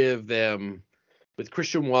would give them, with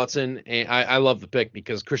Christian Watson, and I love the pick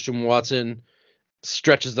because Christian Watson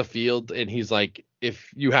stretches the field, and he's like,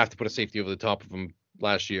 if you have to put a safety over the top of him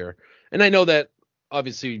last year. And I know that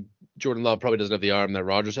obviously Jordan Love probably doesn't have the arm that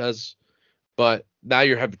Rodgers has, but now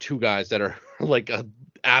you have two guys that are like an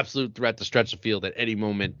absolute threat to stretch the field at any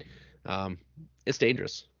moment. It's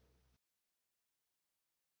dangerous.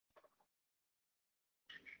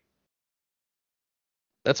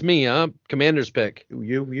 That's me, Commander's pick.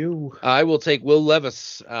 You. I will take Will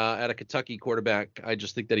Levis at a Kentucky quarterback. I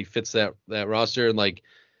just think that he fits that roster, and like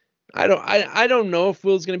I don't know if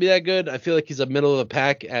Will's gonna be that good. I feel like he's a middle of the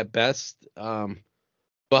pack at best.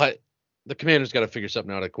 But the Commanders got to figure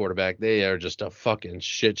something out at quarterback. They are just a fucking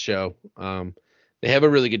shit show. They have a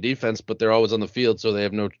really good defense, but they're always on the field, so they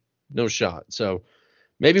have no shot. So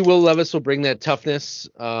maybe Will Levis will bring that toughness.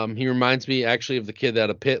 He reminds me actually of the kid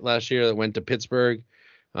out of Pitt last year that went to Pittsburgh.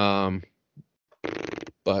 But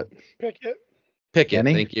Pickett.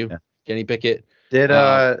 Kenny? Thank you. Yeah. Kenny Pickett. Did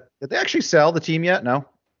they actually sell the team yet? No.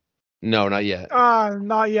 No, not yet.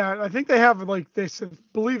 Not yet. I think they have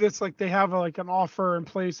believe it's like they have like an offer in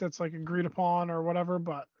place that's like agreed upon or whatever,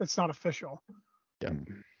 but it's not official. Yeah.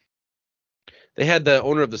 They had the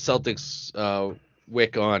owner of the Celtics,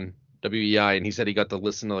 Wick, on WEI, and he said he got to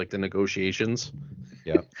listen to like the negotiations.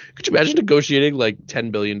 Yeah. Could you imagine negotiating like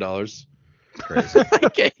 $10 billion? Crazy.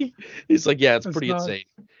 Okay. He's like, yeah, it's That's pretty nuts. insane.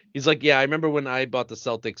 He's like, yeah, I remember when I bought the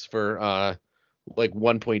Celtics for like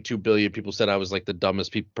 1.2 billion. People said I was like the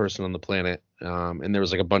dumbest person on the planet. And there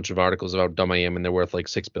was like a bunch of articles about how dumb I am, and they're worth like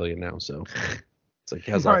 $6 billion now. So it's like,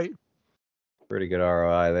 how's Right. Pretty good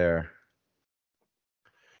ROI there.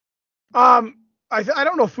 I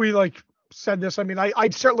don't know if we like said this. I mean, I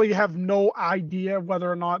certainly have no idea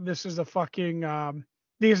whether or not this is a fucking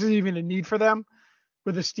this is even a need for them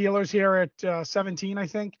with the Steelers here at 17. I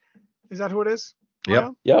think is that who it is?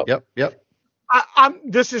 Yep. Yeah? Yep.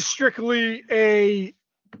 This is strictly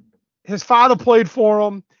his father played for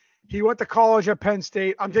him. He went to college at Penn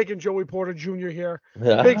State. I'm taking Joey Porter Jr. here.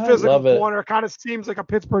 Big physical corner. Kind of seems like a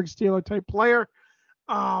Pittsburgh Steeler type player.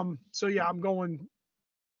 So yeah, I'm going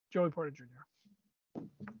Joey Porter Jr.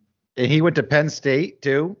 And he went to Penn State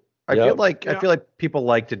too. I feel like people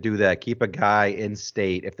like to do that. Keep a guy in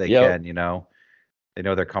state if they can, you know. They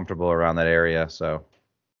know they're comfortable around that area. So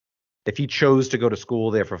if he chose to go to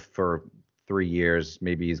school there for 3 years,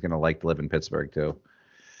 maybe he's gonna like to live in Pittsburgh too.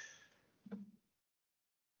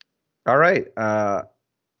 All right.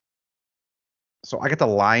 So I get the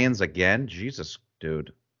Lions again. Jesus,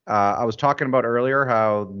 dude. I was talking about earlier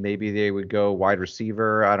how maybe they would go wide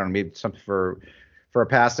receiver. I don't know, maybe something for a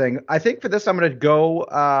passing. I think for this, I'm going to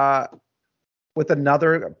go with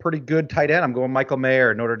another pretty good tight end. I'm going Michael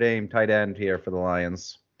Mayer, Notre Dame tight end here for the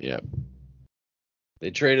Lions. Yeah. They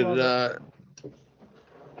traded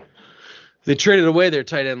away their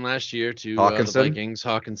tight end last year to the Vikings,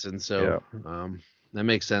 Hawkinson. So that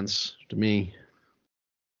makes sense to me.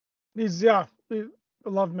 I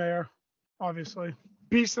love Mayer, obviously.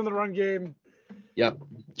 Beast in the run game. Yep.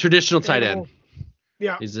 Traditional tight end.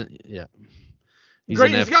 Yeah. He's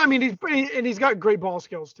great. He's got great ball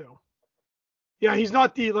skills too. Yeah, he's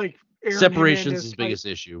not the like Aaron separation's Hernandez his biggest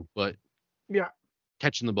issue, but yeah,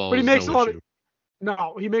 catching the ball. But he makes no issue.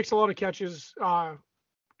 he makes a lot of catches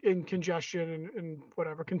in congestion and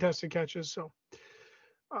whatever contested catches. So,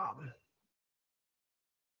 I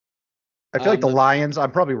feel like the Lions.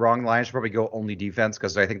 I'm probably wrong. The Lions should probably go only defense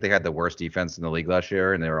because I think they had the worst defense in the league last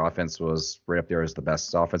year, and their offense was right up there as the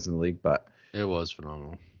best offense in the league. But it was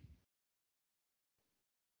phenomenal.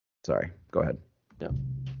 Sorry, go ahead. Yeah.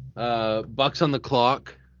 Bucks on the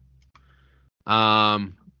clock.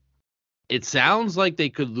 It sounds like they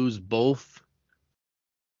could lose both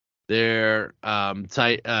their both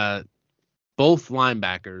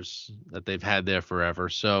linebackers that they've had there forever.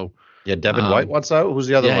 So yeah, Devin White wants out. Who's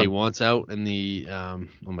the other one? Yeah, he wants out, and the oh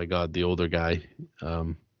my god, the older guy.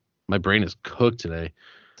 My brain is cooked today.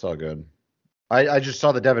 It's all good. I just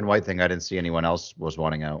saw the Devin White thing. I didn't see anyone else was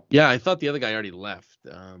wanting out. Yeah, I thought the other guy already left.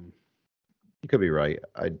 You could be right.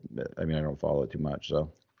 I mean, I don't follow it too much,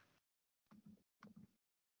 so.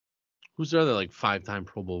 Who's the other like 5-time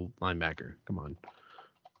Pro Bowl linebacker? Come on.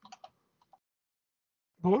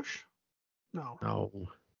 Bush? No. No.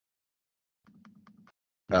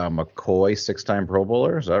 McCoy, 6-time Pro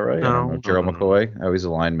Bowler. Is that right? I don't know. No, Gerald no. McCoy. Oh, he's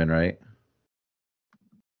a lineman, right?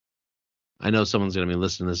 I know someone's gonna be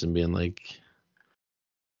listening to this and being like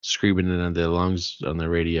screaming it on their lungs on their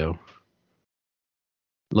radio.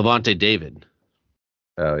 Levante David.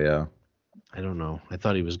 Oh, yeah. I don't know. I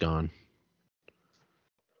thought he was gone.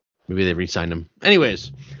 Maybe they re-signed him.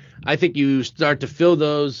 Anyways, I think you start to fill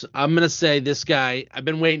those. I'm going to say this guy. I've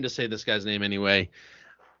been waiting to say this guy's name anyway.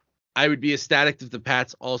 I would be ecstatic if the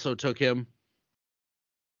Pats also took him.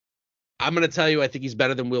 I'm going to tell you I think he's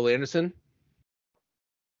better than Will Anderson.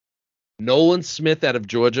 Nolan Smith out of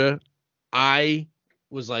Georgia. I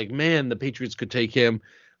was like, man, the Patriots could take him.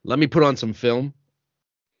 Let me put on some film.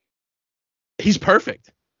 He's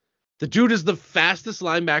perfect. The dude is the fastest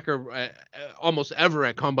linebacker almost ever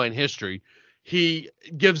at Combine history. He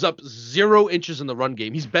gives up 0 inches in the run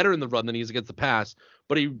game. He's better in the run than he is against the pass,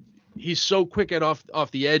 but he's so quick at off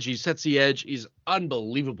the edge. He sets the edge. He's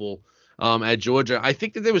unbelievable at Georgia. I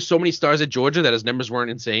think that there was so many stars at Georgia that his numbers weren't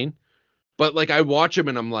insane, but like I watch him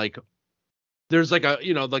and I'm like, there's like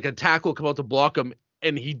a tackle come out to block him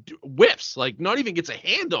and he whiffs, like not even gets a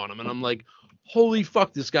hand on him, and I'm like, holy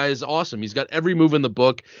fuck, this guy is awesome. He's got every move in the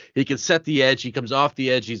book. He can set the edge. He comes off the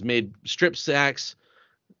edge. He's made strip sacks.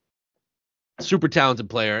 Super talented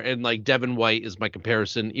player. And like Devin White is my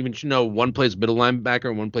comparison. Even, one plays middle linebacker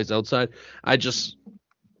and one plays outside. This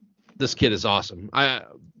kid is awesome.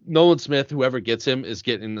 Nolan Smith, whoever gets him, is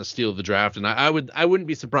getting the steal of the draft. And I wouldn't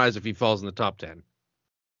be surprised if he falls in the top 10.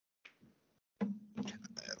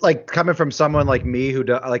 Like coming from someone like me who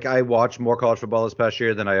I watched more college football this past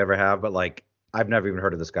year than I ever have, but like I've never even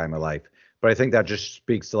heard of this guy in my life. But I think that just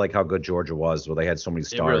speaks to like how good Georgia was, where they had so many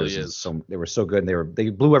stars. It really is. So they were so good, and they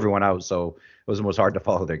blew everyone out. So it was almost hard to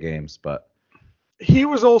follow their games. But he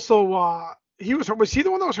was also was he the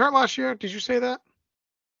one that was hurt last year? Did you say that?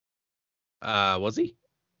 Was he?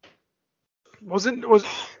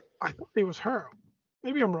 I thought he was hurt.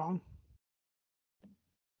 Maybe I'm wrong.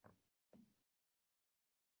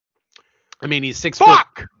 I mean, he's 6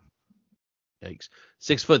 Fuck! foot. Yikes.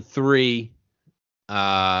 6'3",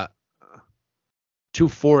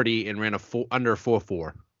 240, and ran under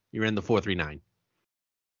 4.4. He ran the 4.39.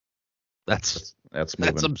 That's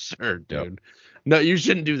absurd, dude. Yep. No, you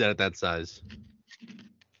shouldn't do that at that size.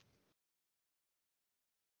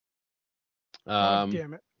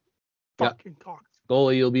 Damn it. Fucking cock.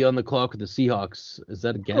 Goalie, you'll be on the clock with the Seahawks. Is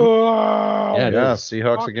that again? Yeah,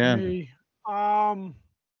 Seahawks again.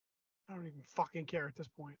 I don't even fucking care at this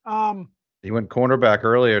point. He went cornerback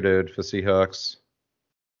earlier, dude, for Seahawks.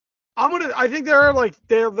 I think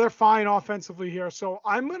they're fine offensively here. So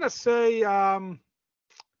I'm gonna say you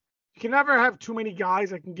can never have too many guys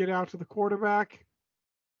that can get out to the quarterback.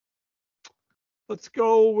 Let's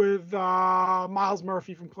go with Myles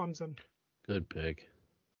Murphy from Clemson. Good pick.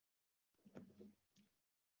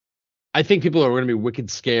 I think people are going to be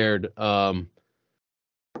wicked scared.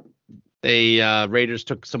 Raiders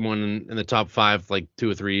took someone in the top 5 like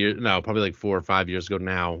 2 or 3 years, no, probably like 4 or 5 years ago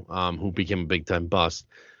now, who became a big time bust.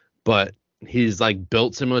 But he's like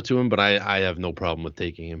built similar to him, but I have no problem with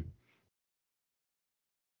taking him.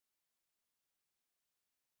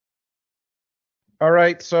 All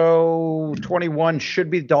right, so 21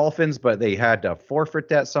 should be Dolphins, but they had to forfeit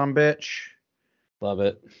that sumbitch. Love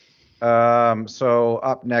it. So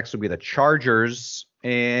up next would be the Chargers,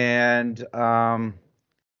 and I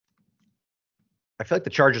feel like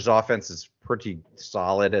the Chargers offense is pretty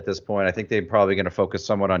solid at this point. I think they're probably going to focus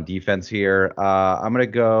somewhat on defense here. I'm going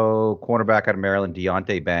to go cornerback out of Maryland,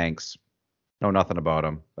 Deonte Banks. Know nothing about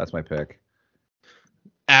him. That's my pick.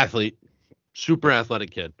 Athlete. Super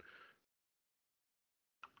athletic kid.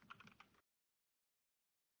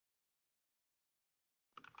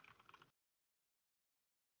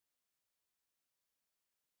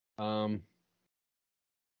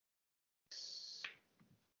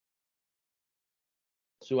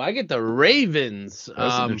 So I get the Ravens.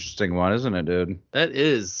 That's an interesting one, isn't it, dude? That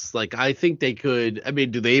is. Like, I think they could. I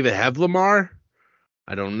mean, do they even have Lamar?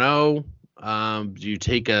 I don't know. Do you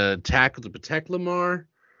take a tackle to protect Lamar?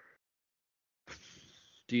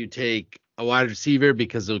 Do you take a wide receiver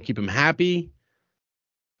because it'll keep him happy?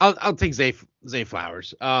 I'll take Zay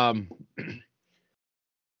Flowers. I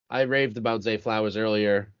raved about Zay Flowers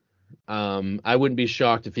earlier. I wouldn't be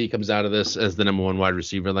shocked if he comes out of this as the number 1 wide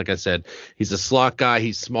receiver. Like I said, he's a slot guy.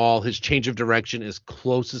 He's small. His change of direction is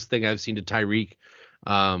closest thing I've seen to Tyreek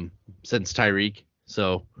since Tyreek.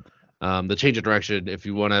 So The change of direction, if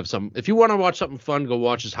you want to watch something fun, go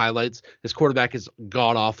watch his highlights. His quarterback is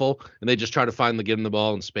god awful, and they just try to get him the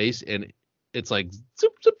ball in space, and it's like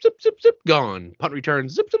zip, zip, zip, zip, zip, gone. Punt return,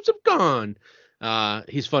 zip, zip, zip, gone.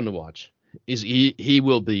 He's fun to watch. He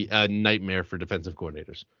will be a nightmare for defensive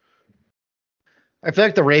coordinators. I feel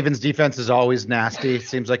like the Ravens defense is always nasty. It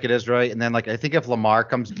seems like it is, right? And then I think if Lamar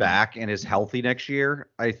comes back and is healthy next year,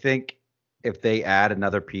 I think if they add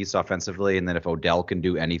another piece offensively, and then if Odell can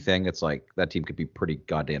do anything, it's like that team could be pretty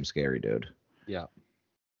goddamn scary, dude. Yeah.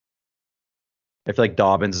 I feel like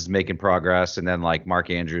Dobbins is making progress, and then Mark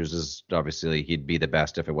Andrews is obviously he'd be the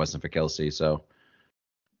best if it wasn't for Kelsey. So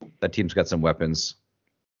that team's got some weapons.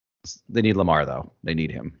 They need Lamar though. They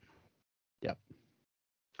need him. Yep.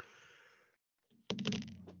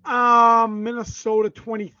 Minnesota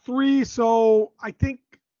 23. So I think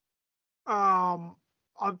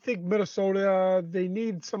Minnesota, they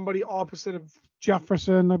need somebody opposite of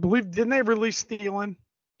Jefferson. I believe, didn't they release Thielen?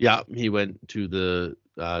 Yeah, he went to the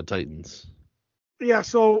Titans. Yeah,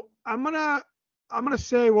 so I'm gonna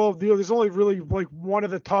say, well, there's only really one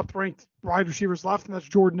of the top ranked wide receivers left, and that's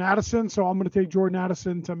Jordan Addison. So I'm gonna take Jordan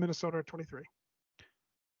Addison to Minnesota at 23.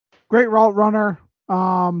 Great route runner.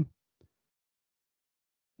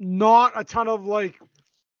 Not a ton of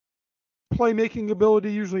playmaking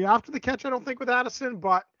ability usually after the catch, I don't think, with Addison,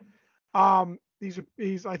 but I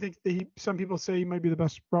think some people say he might be the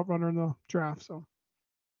best route runner in the draft. So.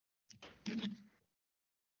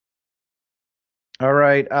 All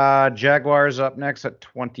right, Jaguars up next at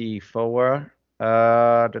 24.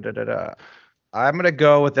 I'm gonna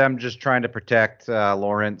go with them just trying to protect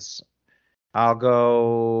Lawrence. I'll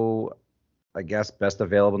go, I guess, best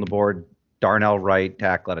available on the board, Darnell Wright,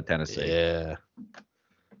 tackle out of Tennessee. Yeah.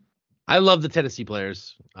 I love the Tennessee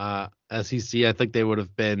players. SEC, I think they would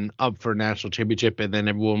have been up for a national championship, and then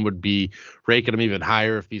everyone would be raking them even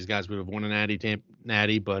higher if these guys would have won a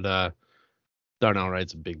natty. But Darnell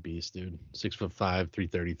Wright's a big beast, dude. 6'5",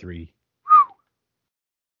 333.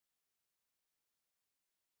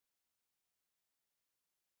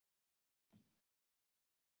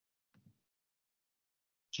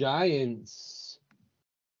 Giants.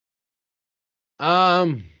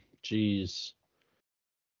 Jeez.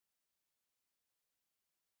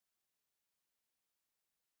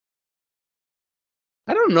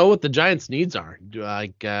 I don't know what the Giants' needs are.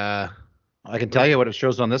 I can tell you what it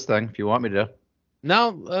shows on this thing if you want me to.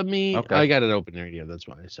 No, Okay. I got it open here. That's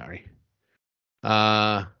why. Sorry.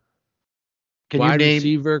 Can wide you name?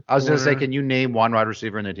 Receiver, I was gonna say, corner. can you name one wide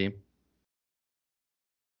receiver in their team?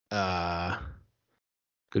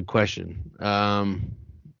 Good question.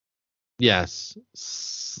 Yes,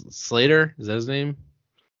 Slater, is that his name?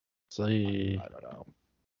 I don't know.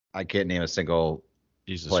 I can't name a single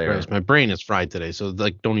Jesus player. Christ, my brain is fried today, so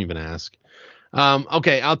don't even ask.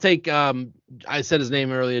 Okay, I'll take. I said his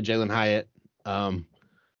name earlier, Jalen Hyatt.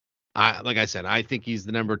 Like I said, I think he's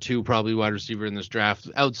the number 2 probably wide receiver in this draft.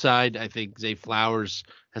 Outside, I think Zay Flowers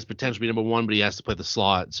has potential to be number 1, but he has to play the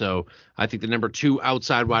slot. So I think the number 2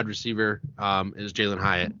 outside wide receiver is Jalen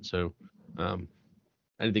Hyatt. So I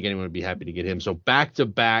didn't think anyone would be happy to get him. So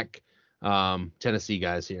back-to-back Tennessee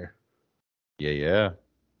guys here. Yeah.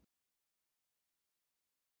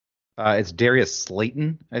 It's Darius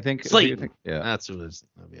Slayton, I think. Slayton. Yeah. That's who it is.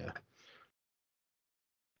 Oh, yeah.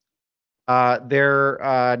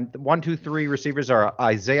 Their 1, 2, 3 receivers are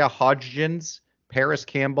Isaiah Hodgins, Paris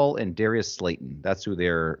Campbell, and Darius Slayton. That's who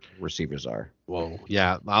their receivers are. Whoa.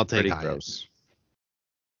 Yeah, I'll take Pretty Hyatt. gross.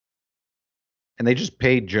 And they just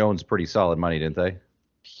paid Jones pretty solid money, didn't they?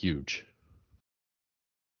 Huge.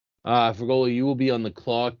 Fergola, you will be on the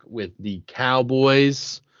clock with the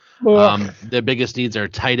Cowboys. Their biggest needs are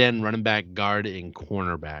tight end, running back, guard, and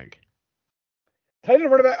cornerback. Tight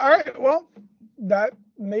end, running back. All right. Well, that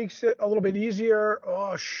makes it a little bit easier.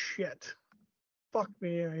 Oh shit! Fuck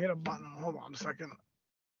me! I hit a button. Hold on a second.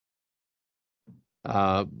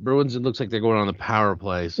 Bruins. It looks like they're going on the power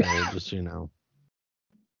play. So just so you know.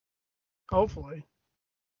 Hopefully.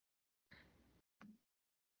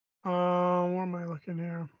 What am I looking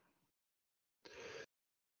here?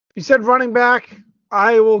 You said running back.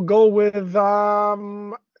 I will go with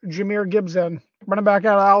Jahmyr Gibbs, running back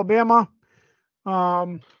out of Alabama.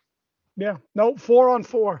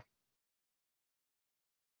 4-on-4.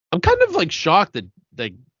 I'm kind of shocked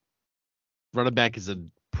that running back is a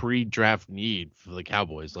pre-draft need for the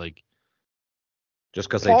Cowboys. Just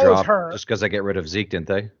because they get rid of Zeke, didn't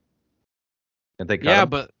they? Didn't they cut him?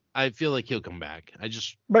 But I feel like he'll come back. I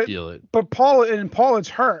just feel it. But Pollard's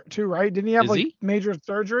hurt too, right? Didn't he have he? major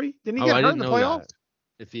surgery? Didn't he get hurt in the playoffs? That.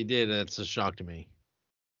 If he did, that's a shock to me.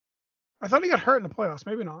 I thought he got hurt in the playoffs.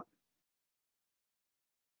 Maybe not.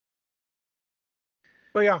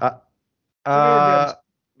 But yeah, Uh,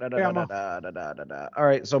 Yeah, Mo. All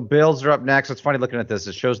right, so Bills are up next. It's funny looking at this.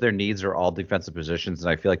 It shows their needs are all defensive positions, and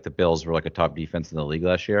I feel like the Bills were like a top defense in the league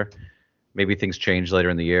last year. Maybe things change later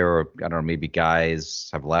in the year, or I don't know, maybe guys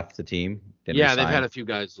have left the team. Didn't Yeah, they've resign. had a few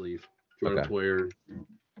guys leave. Jordan Okay. Poyer.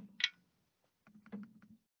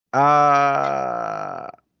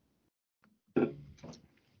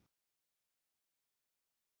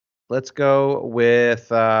 Let's go with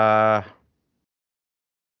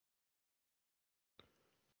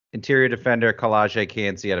interior defender Kalaje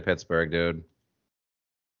Kancey out of Pittsburgh, dude.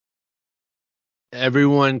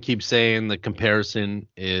 Everyone keeps saying the comparison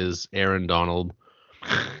is Aaron Donald.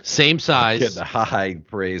 Same size. Getting the high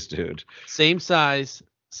praise, dude. Same size.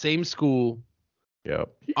 Same school. Yep.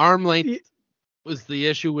 Arm length was the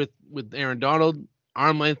issue with Aaron Donald.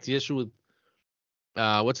 Arm length, the issue with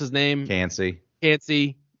what's his name?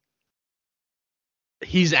 Kancey.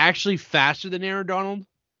 He's actually faster than Aaron Donald.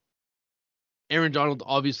 Aaron Donald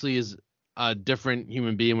obviously is a different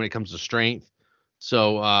human being when it comes to strength.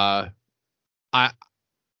 So I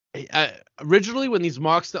originally when these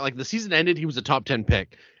mocks that like the season ended, he was a top 10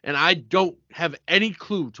 pick, and I don't have any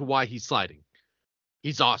clue to why he's sliding.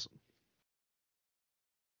 He's awesome.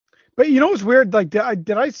 But you know what's weird? Like,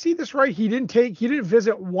 did I see this right? He didn't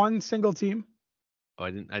visit one single team. Oh, I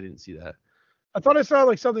didn't see that. I thought I saw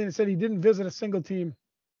like something that said he didn't visit a single team,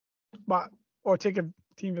 or take a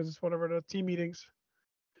team visits, whatever, the team meetings.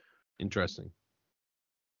 Interesting.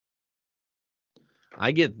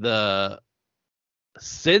 I get the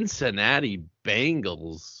Cincinnati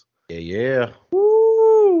Bengals. Yeah.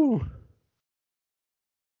 Woo!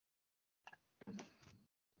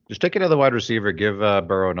 Just take another wide receiver. Give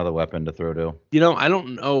Burrow another weapon to throw to. You know, I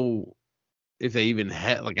don't know if they even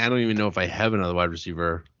have, like, I don't even know if I have another wide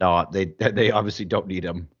receiver. No, they obviously don't need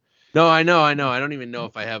him. No, I know. I don't even know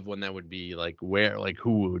if I have one that would be like where, like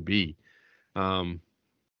who it would be. Find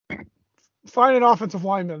an offensive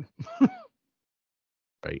lineman.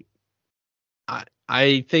 Right.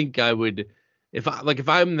 I think I would, if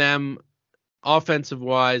I'm them, offensive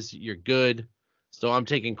wise, you're good. So I'm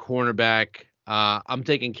taking cornerback. I'm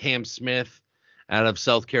taking Cam Smith out of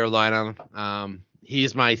South Carolina.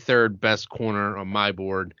 He's my third best corner on my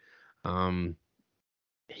board.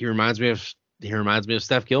 He reminds me of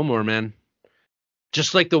Steph Gilmore, man.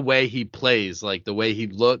 Just like the way he plays, like the way he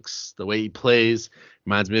looks, the way he plays,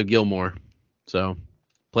 reminds me of Gilmore. So,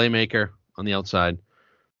 playmaker on the outside.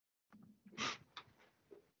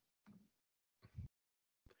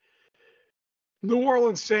 New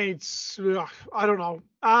Orleans Saints. Ugh, I don't know.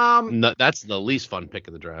 No, that's the least fun pick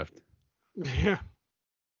of the draft. Yeah.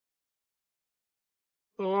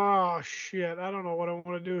 Oh shit! I don't know what I want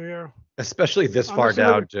to do here. Especially this I'm far just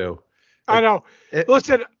down, looking- too. I know.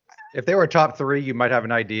 Listen, If they were top 3, you might have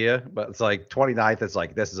an idea, but it's like 29th. It's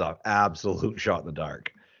like this is an absolute shot in the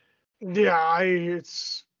dark. yeah, I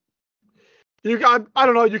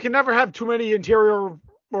don't know. You can never have too many interior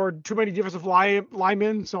or too many defensive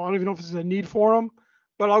linemen, so I don't even know if there's a need for them.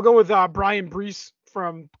 But I'll go with Brian Brees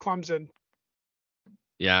from Clemson.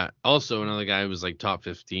 Yeah. Also, another guy who was like top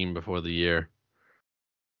 15 before the year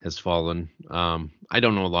has fallen. I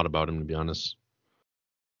don't know a lot about him, to be honest.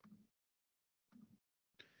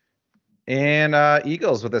 And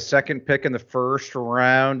Eagles with a second pick in the first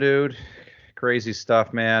round, dude. Crazy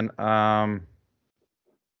stuff, man.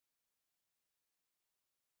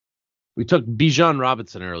 We took Bijan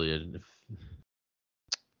Robinson earlier.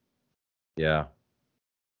 Yeah.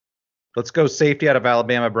 Let's go safety out of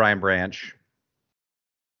Alabama, Brian Branch.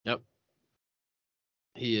 Yep.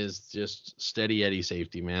 He is just steady Eddie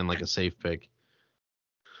safety, man, like a safe pick.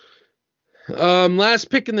 Last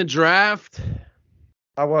pick in the draft.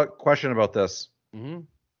 What question about this? Mm-hmm.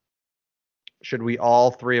 Should we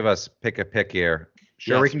all three of us pick a pick here?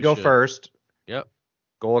 Sure, Yes, we can we go should. first. Yep.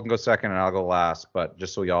 Gola can go second, and I'll go last. But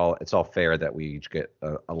just so it's all fair that we each get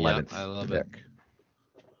 11th I love pick.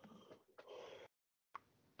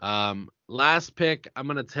 it. Last pick, I'm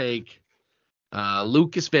gonna take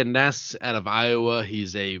Lucas Van Ness out of Iowa.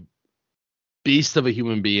 He's a beast of a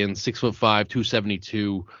human being, 6'5",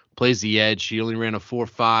 272, plays the edge. He only ran a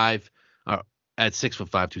 4.5. At 6'5",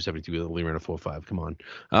 272, he only ran a 4.5. Come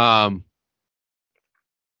on.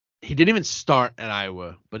 He didn't even start at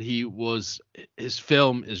Iowa, but his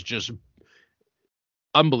film is just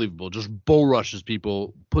unbelievable. Just bull rushes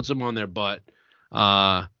people, puts them on their butt.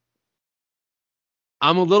 I'm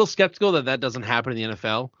a little skeptical that doesn't happen in the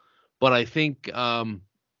NFL, but I think,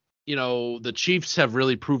 the Chiefs have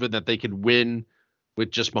really proven that they could win with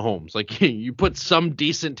just Mahomes. Like, you put some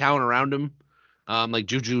decent talent around him, Like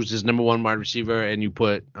Juju's his number one wide receiver, and you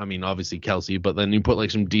put, I mean, obviously Kelsey, but then you put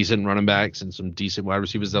like some decent running backs and some decent wide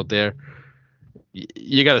receivers out there.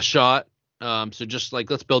 You got a shot. So just like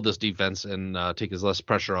let's build this defense and take as less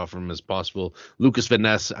pressure off him as possible. Lucas Van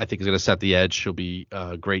Ness, I think, is going to set the edge. He'll be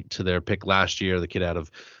great to their pick last year, the kid out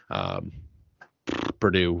of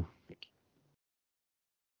Purdue.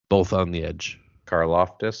 Both on the edge.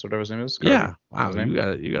 Karlaftis, whatever his name is. Yeah. Wow.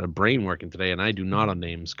 You got a brain working today, and I do not on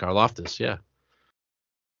names. Karlaftis. Yeah.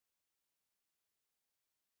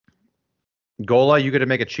 Gola, you got to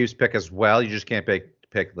make a Chiefs pick as well. You just can't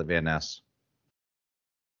pick Van Ness.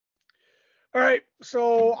 All right,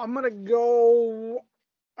 so I'm gonna go.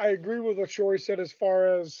 I agree with what Shory said as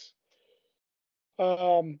far as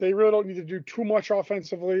they really don't need to do too much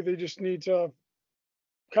offensively. They just need to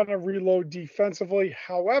kind of reload defensively.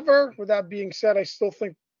 However, with that being said, I still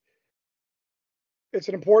think it's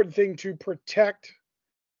an important thing to protect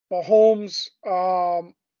Mahomes.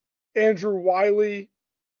 Andrew Wiley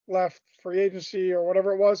left free agency or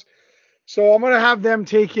whatever it was. So I'm going to have them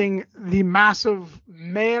taking the massive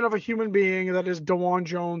man of a human being that is DeJuan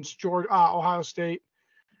Jones, Ohio State,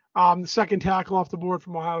 the second tackle off the board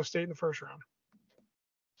from Ohio State in the first round.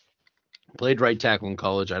 Played right tackle in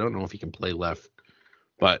college. I don't know if he can play left,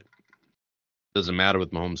 but it doesn't matter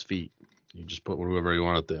with Mahomes' feet. You just put whoever you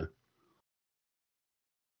want out there.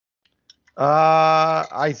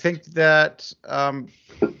 I think that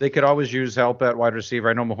they could always use help at wide receiver.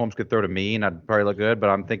 I know Mahomes could throw to me, and I'd probably look good, but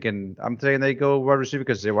I'm saying they go wide receiver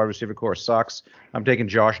because their wide receiver core sucks. I'm taking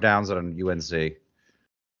Josh Downs on UNC. I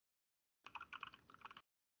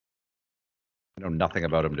know nothing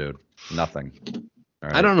about him, dude. Nothing.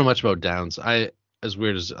 Right. I don't know much about Downs. As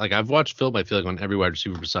weird as I've watched film, I feel like on every wide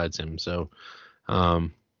receiver besides him. So,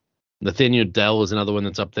 Nathaniel Dell is another one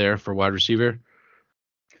that's up there for wide receiver.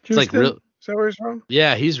 It's like real. Is that where he's from?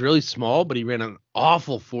 Yeah, he's really small, but he ran an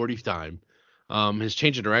awful 40 time. His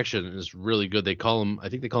change of direction is really good. I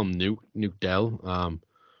think they call him Nuke Dell.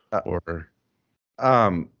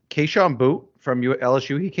 Keyshawn Boot from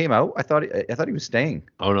LSU, he came out. I thought he was staying.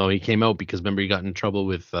 Oh no, he came out because remember he got in trouble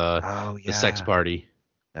with the sex party.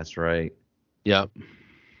 That's right. Yep.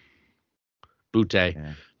 Butte.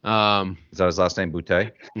 Yeah. Is that his last name,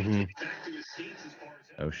 Butte? Mm-hmm.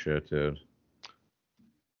 Oh shit, dude.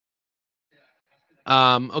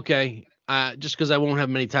 Okay. Just because I won't have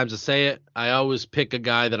many times to say it, I always pick a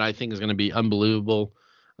guy that I think is going to be unbelievable,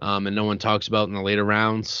 and no one talks about in the later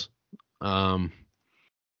rounds.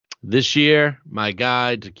 This year, my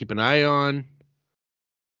guy to keep an eye on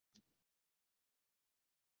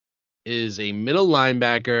is a middle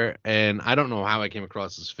linebacker, and I don't know how I came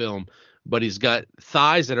across this film, but he's got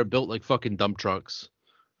thighs that are built like fucking dump trucks.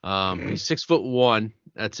 He's 6'1".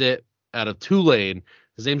 That's it. Out of Tulane.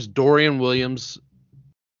 His name's Dorian Williams.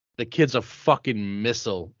 The kid's a fucking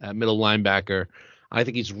missile at middle linebacker. I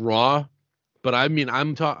think he's raw, but I mean,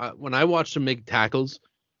 when I watched him make tackles,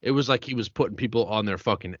 it was like he was putting people on their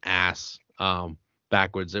fucking ass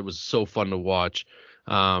backwards. It was so fun to watch.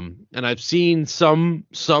 And I've seen some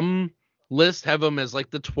lists have him as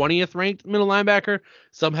like the 20th ranked middle linebacker.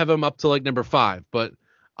 Some have him up to like number 5. But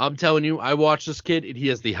I'm telling you, I watched this kid, and he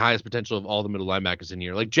has the highest potential of all the middle linebackers in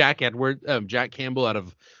here. Like Jack Campbell out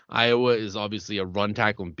of Iowa is obviously a run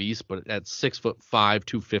tackling beast, but at 6'5",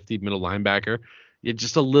 250 middle linebacker, it's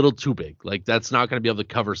just a little too big. Like that's not going to be able to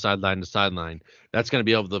cover sideline to sideline. That's going to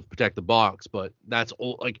be able to protect the box, but that's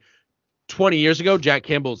old. Like 20 years ago, Jack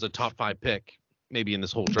Campbell was a top 5 pick, maybe in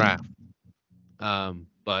this whole draft.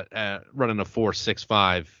 But running a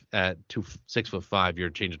 4.65 at 6'5", your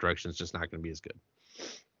change of direction is just not going to be as good.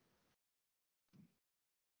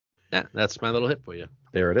 Yeah, that's my little hit for you.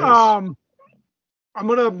 There it is. I'm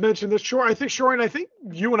gonna mention this. I think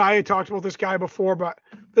you and I had talked about this guy before, but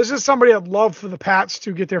this is somebody I'd love for the Pats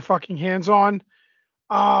to get their fucking hands on.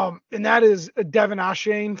 And that is Devin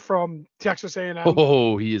Achane from Texas A&M.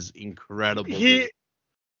 Oh, he is incredible. He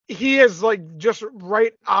is like just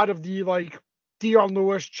right out of the like Dion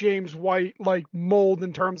Lewis, James White like mold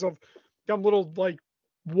in terms of them little like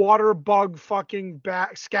water bug fucking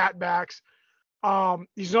scat backs.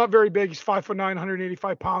 He's not very big. He's 5'9",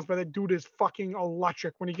 185 pounds, but that dude is fucking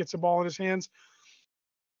electric when he gets the ball in his hands.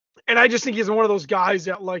 And I just think he's one of those guys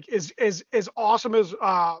that like is as awesome as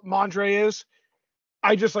Mondre is.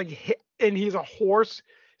 I just like and he's a horse.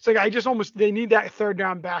 It's like they need that third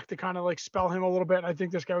down back to kind of like spell him a little bit. And I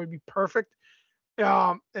think this guy would be perfect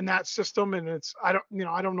in that system. And I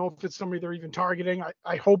don't know if it's somebody they're even targeting.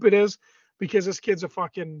 I hope it is, because this kid's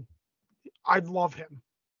I'd love him.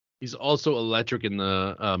 He's also electric in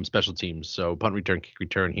the special teams. So punt return, kick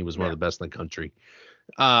return, he was one of the best in the country.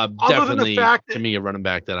 Definitely, fact that, to me, a running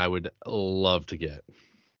back that I would love to get.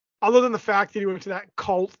 Other than the fact that he went to that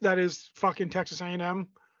cult that is fucking Texas A&M.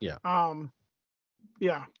 Yeah.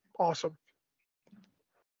 Yeah, awesome.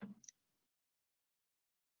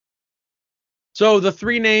 So the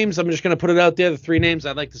three names, I'm just going to put it out there. The three names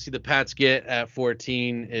I'd like to see the Pats get at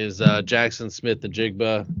 14 is Jackson Smith and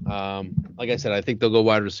Jigba. Like I said, I think they'll go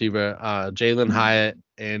wide receiver. Jalen Hyatt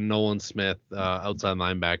and Nolan Smith, outside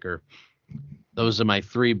linebacker. Those are my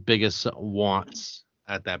three biggest wants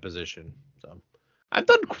at that position. So I've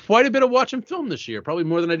done quite a bit of watching film this year, probably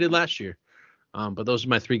more than I did last year. But those are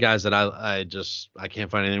my three guys that I can't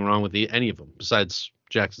find anything wrong with any of them besides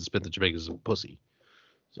Jackson Smith and Jigba is a pussy.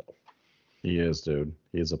 So. He is, dude.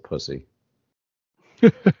 He is a pussy.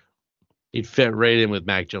 He'd fit right in with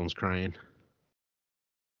Mac Jones crying.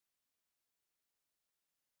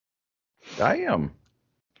 I am.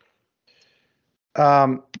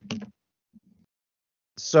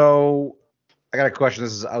 So I got a question.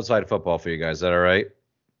 This is outside of football for you guys. Is that all right?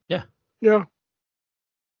 Yeah. Yeah.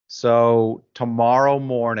 So tomorrow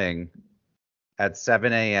morning at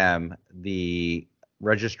 7 a.m., the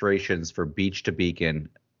registrations for Beach to Beacon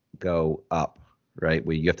go up, right?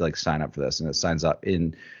 You have to like sign up for this, and it signs up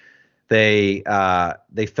in. They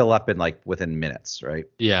fill up in like within minutes, right?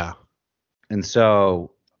 Yeah. And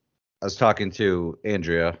so I was talking to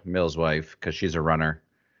Andrea, Mill's wife, because she's a runner,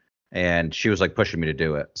 and she was like pushing me to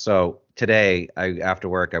do it. So today, after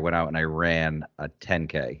work, I went out and I ran a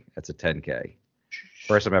 10K. It's a 10K.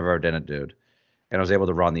 First time I've ever done it, dude. And I was able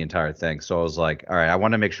to run the entire thing. So I was like, all right, I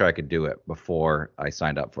want to make sure I could do it before I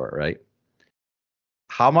signed up for it, right?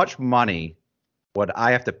 How much money would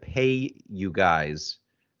I have to pay you guys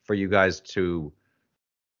for you guys to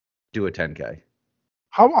do a 10K?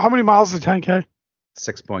 How many miles is a 10K?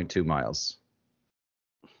 6.2 miles.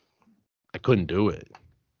 I couldn't do it.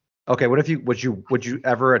 Okay, what if would you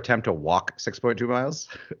ever attempt to walk 6.2 miles?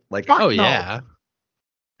 Like, Fuck Oh, no. yeah.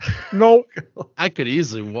 No. I could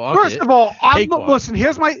easily walk First it. of all, Cakewalk. listen.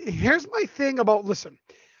 Here's my thing about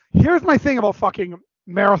Here's my thing about fucking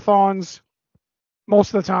marathons.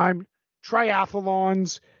 Most of the time,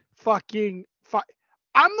 triathlons,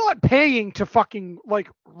 I'm not paying to fucking like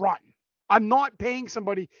run. I'm not paying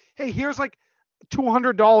somebody. Hey, here's like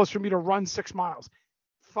 $200 for me to run 6 miles.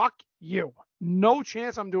 Fuck you. No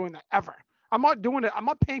chance I'm doing that ever. I'm not doing it. I'm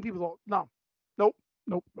not paying people. No.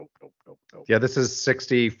 Nope. yeah, this is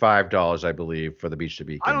 $65, I believe, for the Beach to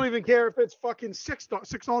Beacon. I don't even care if it's fucking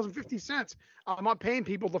 $6.50. I'm not paying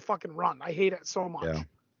people to fucking run. I hate it so much. Yeah.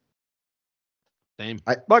 Same.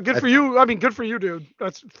 But good for you. I mean, good for you, dude.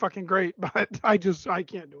 That's fucking great. But I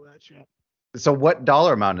can't do that shit. So what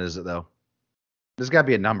dollar amount is it though? There's got to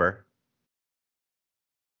be a number.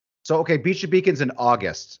 So okay, Beach to Beacon's in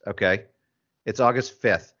August. Okay, it's August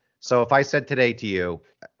 5th. So if I said today to you,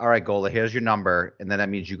 all right, Gola, here's your number, and then that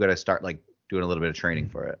means you got to start like doing a little bit of training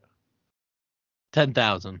for it.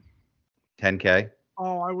 10,000. 10K.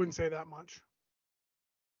 Oh, I wouldn't say that much.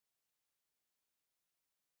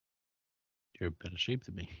 You're in better shape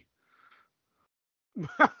than me.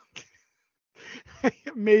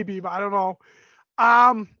 Maybe, but I don't know.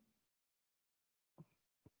 I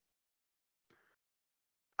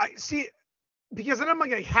see, because then I'm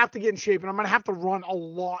gonna have to get in shape, and I'm gonna have to run a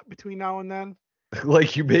lot between now and then.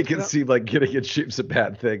 Like you make it seem like getting in shape's a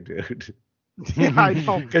bad thing, dude. Yeah, I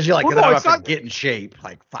know. Because you're like, Well, then no, I it's have to not- get in shape.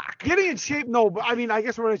 Like, fuck. Getting in shape, no, but I mean, I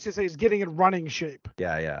guess what I should say is getting in running shape,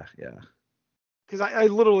 Yeah. because I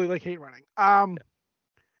literally like hate running.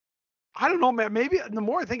 I don't know, man. Maybe the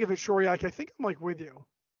more I think of it, Shori, like I think I'm like with you.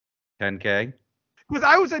 10K. Because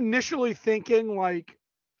I was initially thinking like,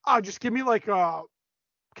 oh, just give me like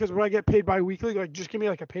because when I get paid bi-weekly, like just give me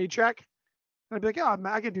like a paycheck. And I'd be like, yeah,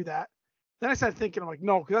 I can do that. Then I started thinking, I'm like,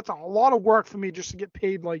 no, because that's a lot of work for me just to get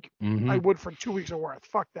paid like I would for 2 weeks of worth.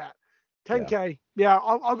 Fuck that. 10K. Yeah,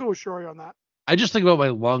 I'll go with Shori on that. I just think about my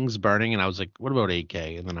lungs burning, and I was like, what about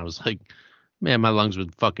 8K? And then I was like, man, my lungs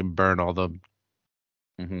would fucking burn all the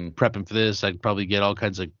prepping for this. I'd probably get all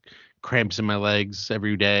kinds of cramps in my legs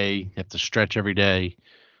every day. Have to stretch every day.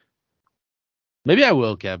 Maybe I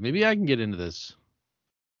will, Kev. Maybe I can get into this.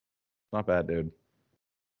 Not bad, dude.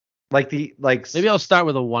 Maybe I'll start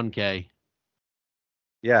with a 1K.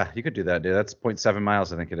 Yeah, you could do that, dude. That's 0.7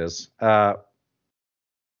 miles, I think it is.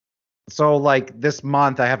 So like this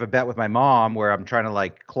month I have a bet with my mom where I'm trying to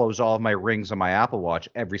like close all of my rings on my Apple Watch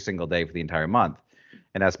every single day for the entire month.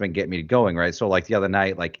 And that's been getting me going, right? So like the other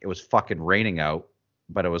night, like it was fucking raining out,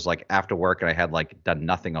 but it was like after work and I had like done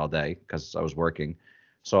nothing all day because I was working.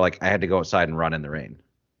 So like I had to go outside and run in the rain.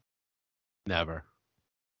 Never.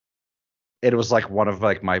 It was like one of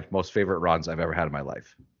like my most favorite runs I've ever had in my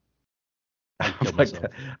life. I'd kill Like, myself.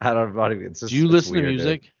 I don't know. It's just, Do you it's listen to weird, dude.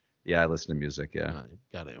 music? Yeah, I listen to music. Yeah,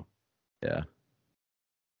 Got to. yeah.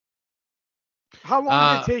 How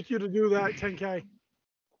long did it take you to do that 10K? It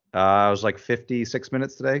was like 56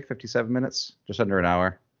 minutes today, 57 minutes, just under an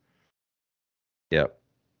hour. Yep.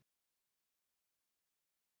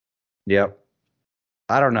 Yep.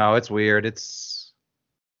 I don't know. It's weird. It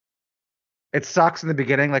sucks in the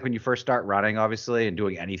beginning, like when you first start running, obviously, and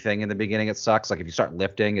doing anything in the beginning, it sucks. Like if you start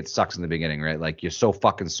lifting, it sucks in the beginning, right? Like you're so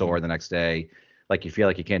fucking sore the next day. Like you feel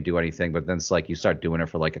like you can't do anything, but then it's like you start doing it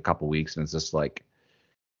for like a couple weeks and it's just like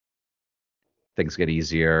things get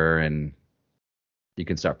easier and you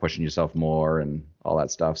can start pushing yourself more and all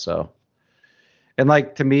that stuff. So, and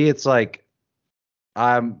like to me, it's like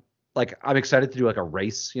I'm excited to do like a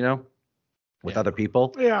race, with other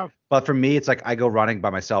people. Yeah. But for me, it's like I go running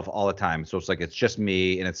by myself all the time. So it's like it's just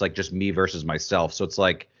me, and it's like just me versus myself. So it's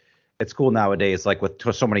like it's cool nowadays, like with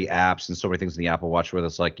so many apps and so many things in the Apple Watch where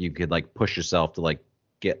it's like you could like push yourself to like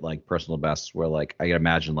get like personal bests. Where like I can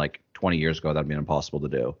imagine like 20 years ago that'd be impossible to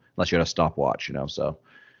do unless you had a stopwatch, So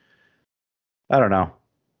I don't know.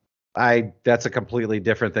 That's a completely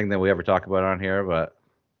different thing than we ever talk about on here, but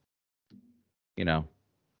No,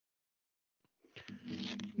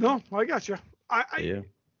 I got you. Yeah.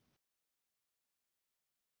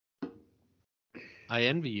 I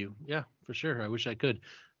envy you. Yeah, for sure. I wish I could.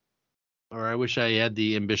 Or I wish I had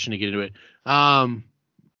the ambition to get into it.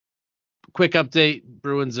 Quick update.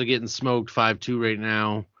 Bruins are getting smoked 5-2 right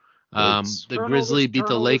now. The Grizzlies beat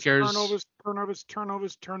the Lakers.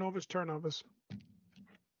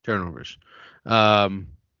 Turnovers.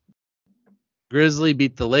 Grizzly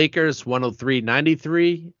beat the Lakers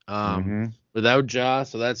 103-93 without Ja,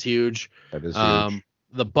 so that's huge. That is huge.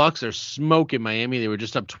 The Bucks are smoking Miami. They were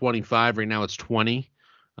just up 25. Right now it's 20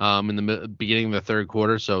 in the beginning of the third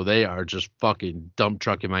quarter, so they are just fucking dump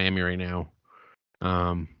trucking Miami right now.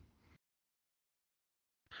 And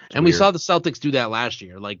we saw the Celtics do that last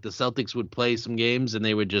year. Like the Celtics would play some games and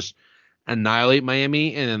they would just annihilate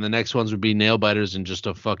Miami, and then the next ones would be nail biters and just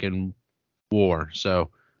a fucking war. So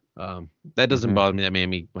that doesn't bother me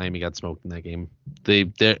that Miami got smoked in that game.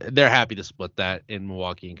 They're happy to split that in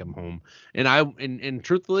Milwaukee and come home. And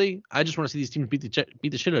truthfully, I just want to see these teams beat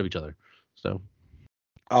the shit out of each other. So.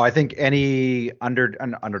 Oh, I think any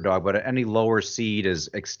underdog, but any lower seed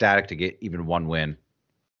is ecstatic to get even one win.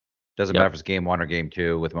 Doesn't matter if it's game 1 or game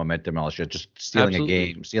 2 with momentum and all that shit. Just stealing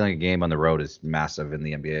a game on the road is massive in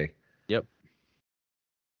the NBA. Yep.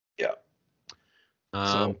 Yeah.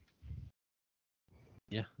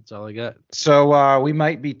 Yeah, that's all I got. So we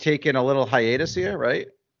might be taking a little hiatus here, right?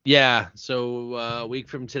 Yeah. So a week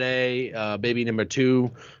from today, baby number 2,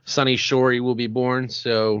 Sonny Shorey, will be born.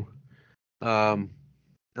 So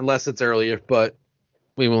unless it's earlier, but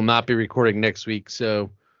we will not be recording next week. So.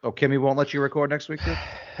 Oh, Kimmy won't let you record next week, too?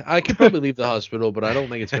 I could probably leave the hospital, but I don't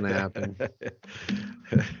think it's going to happen.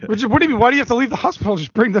 What do you mean? Why do you have to leave the hospital?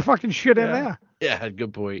 Just bring the fucking shit in there. Yeah,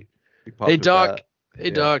 good point. Hey, Doc.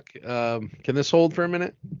 Doc. Can this hold for a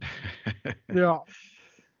minute? Yeah.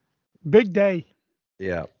 Big day.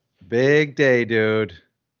 Yeah. Big day, dude.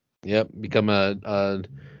 Yep. Become a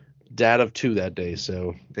dad of 2 that day.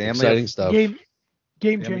 So exciting stuff. Game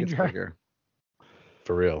changer.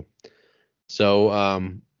 For real. So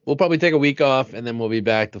we'll probably take a week off, and then we'll be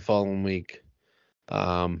back the following week.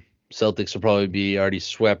 Celtics will probably be already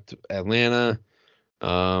swept Atlanta.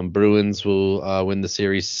 Bruins will win the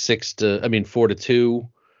series 4-2.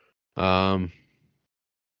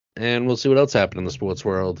 And we'll see what else happened in the sports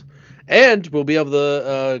world. And we'll be able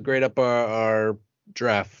to grade up our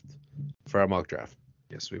draft for our mock draft.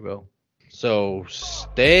 Yes, we will. So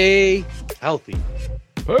stay healthy.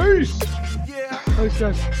 Peace. Yeah. Thanks,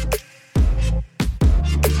 guys.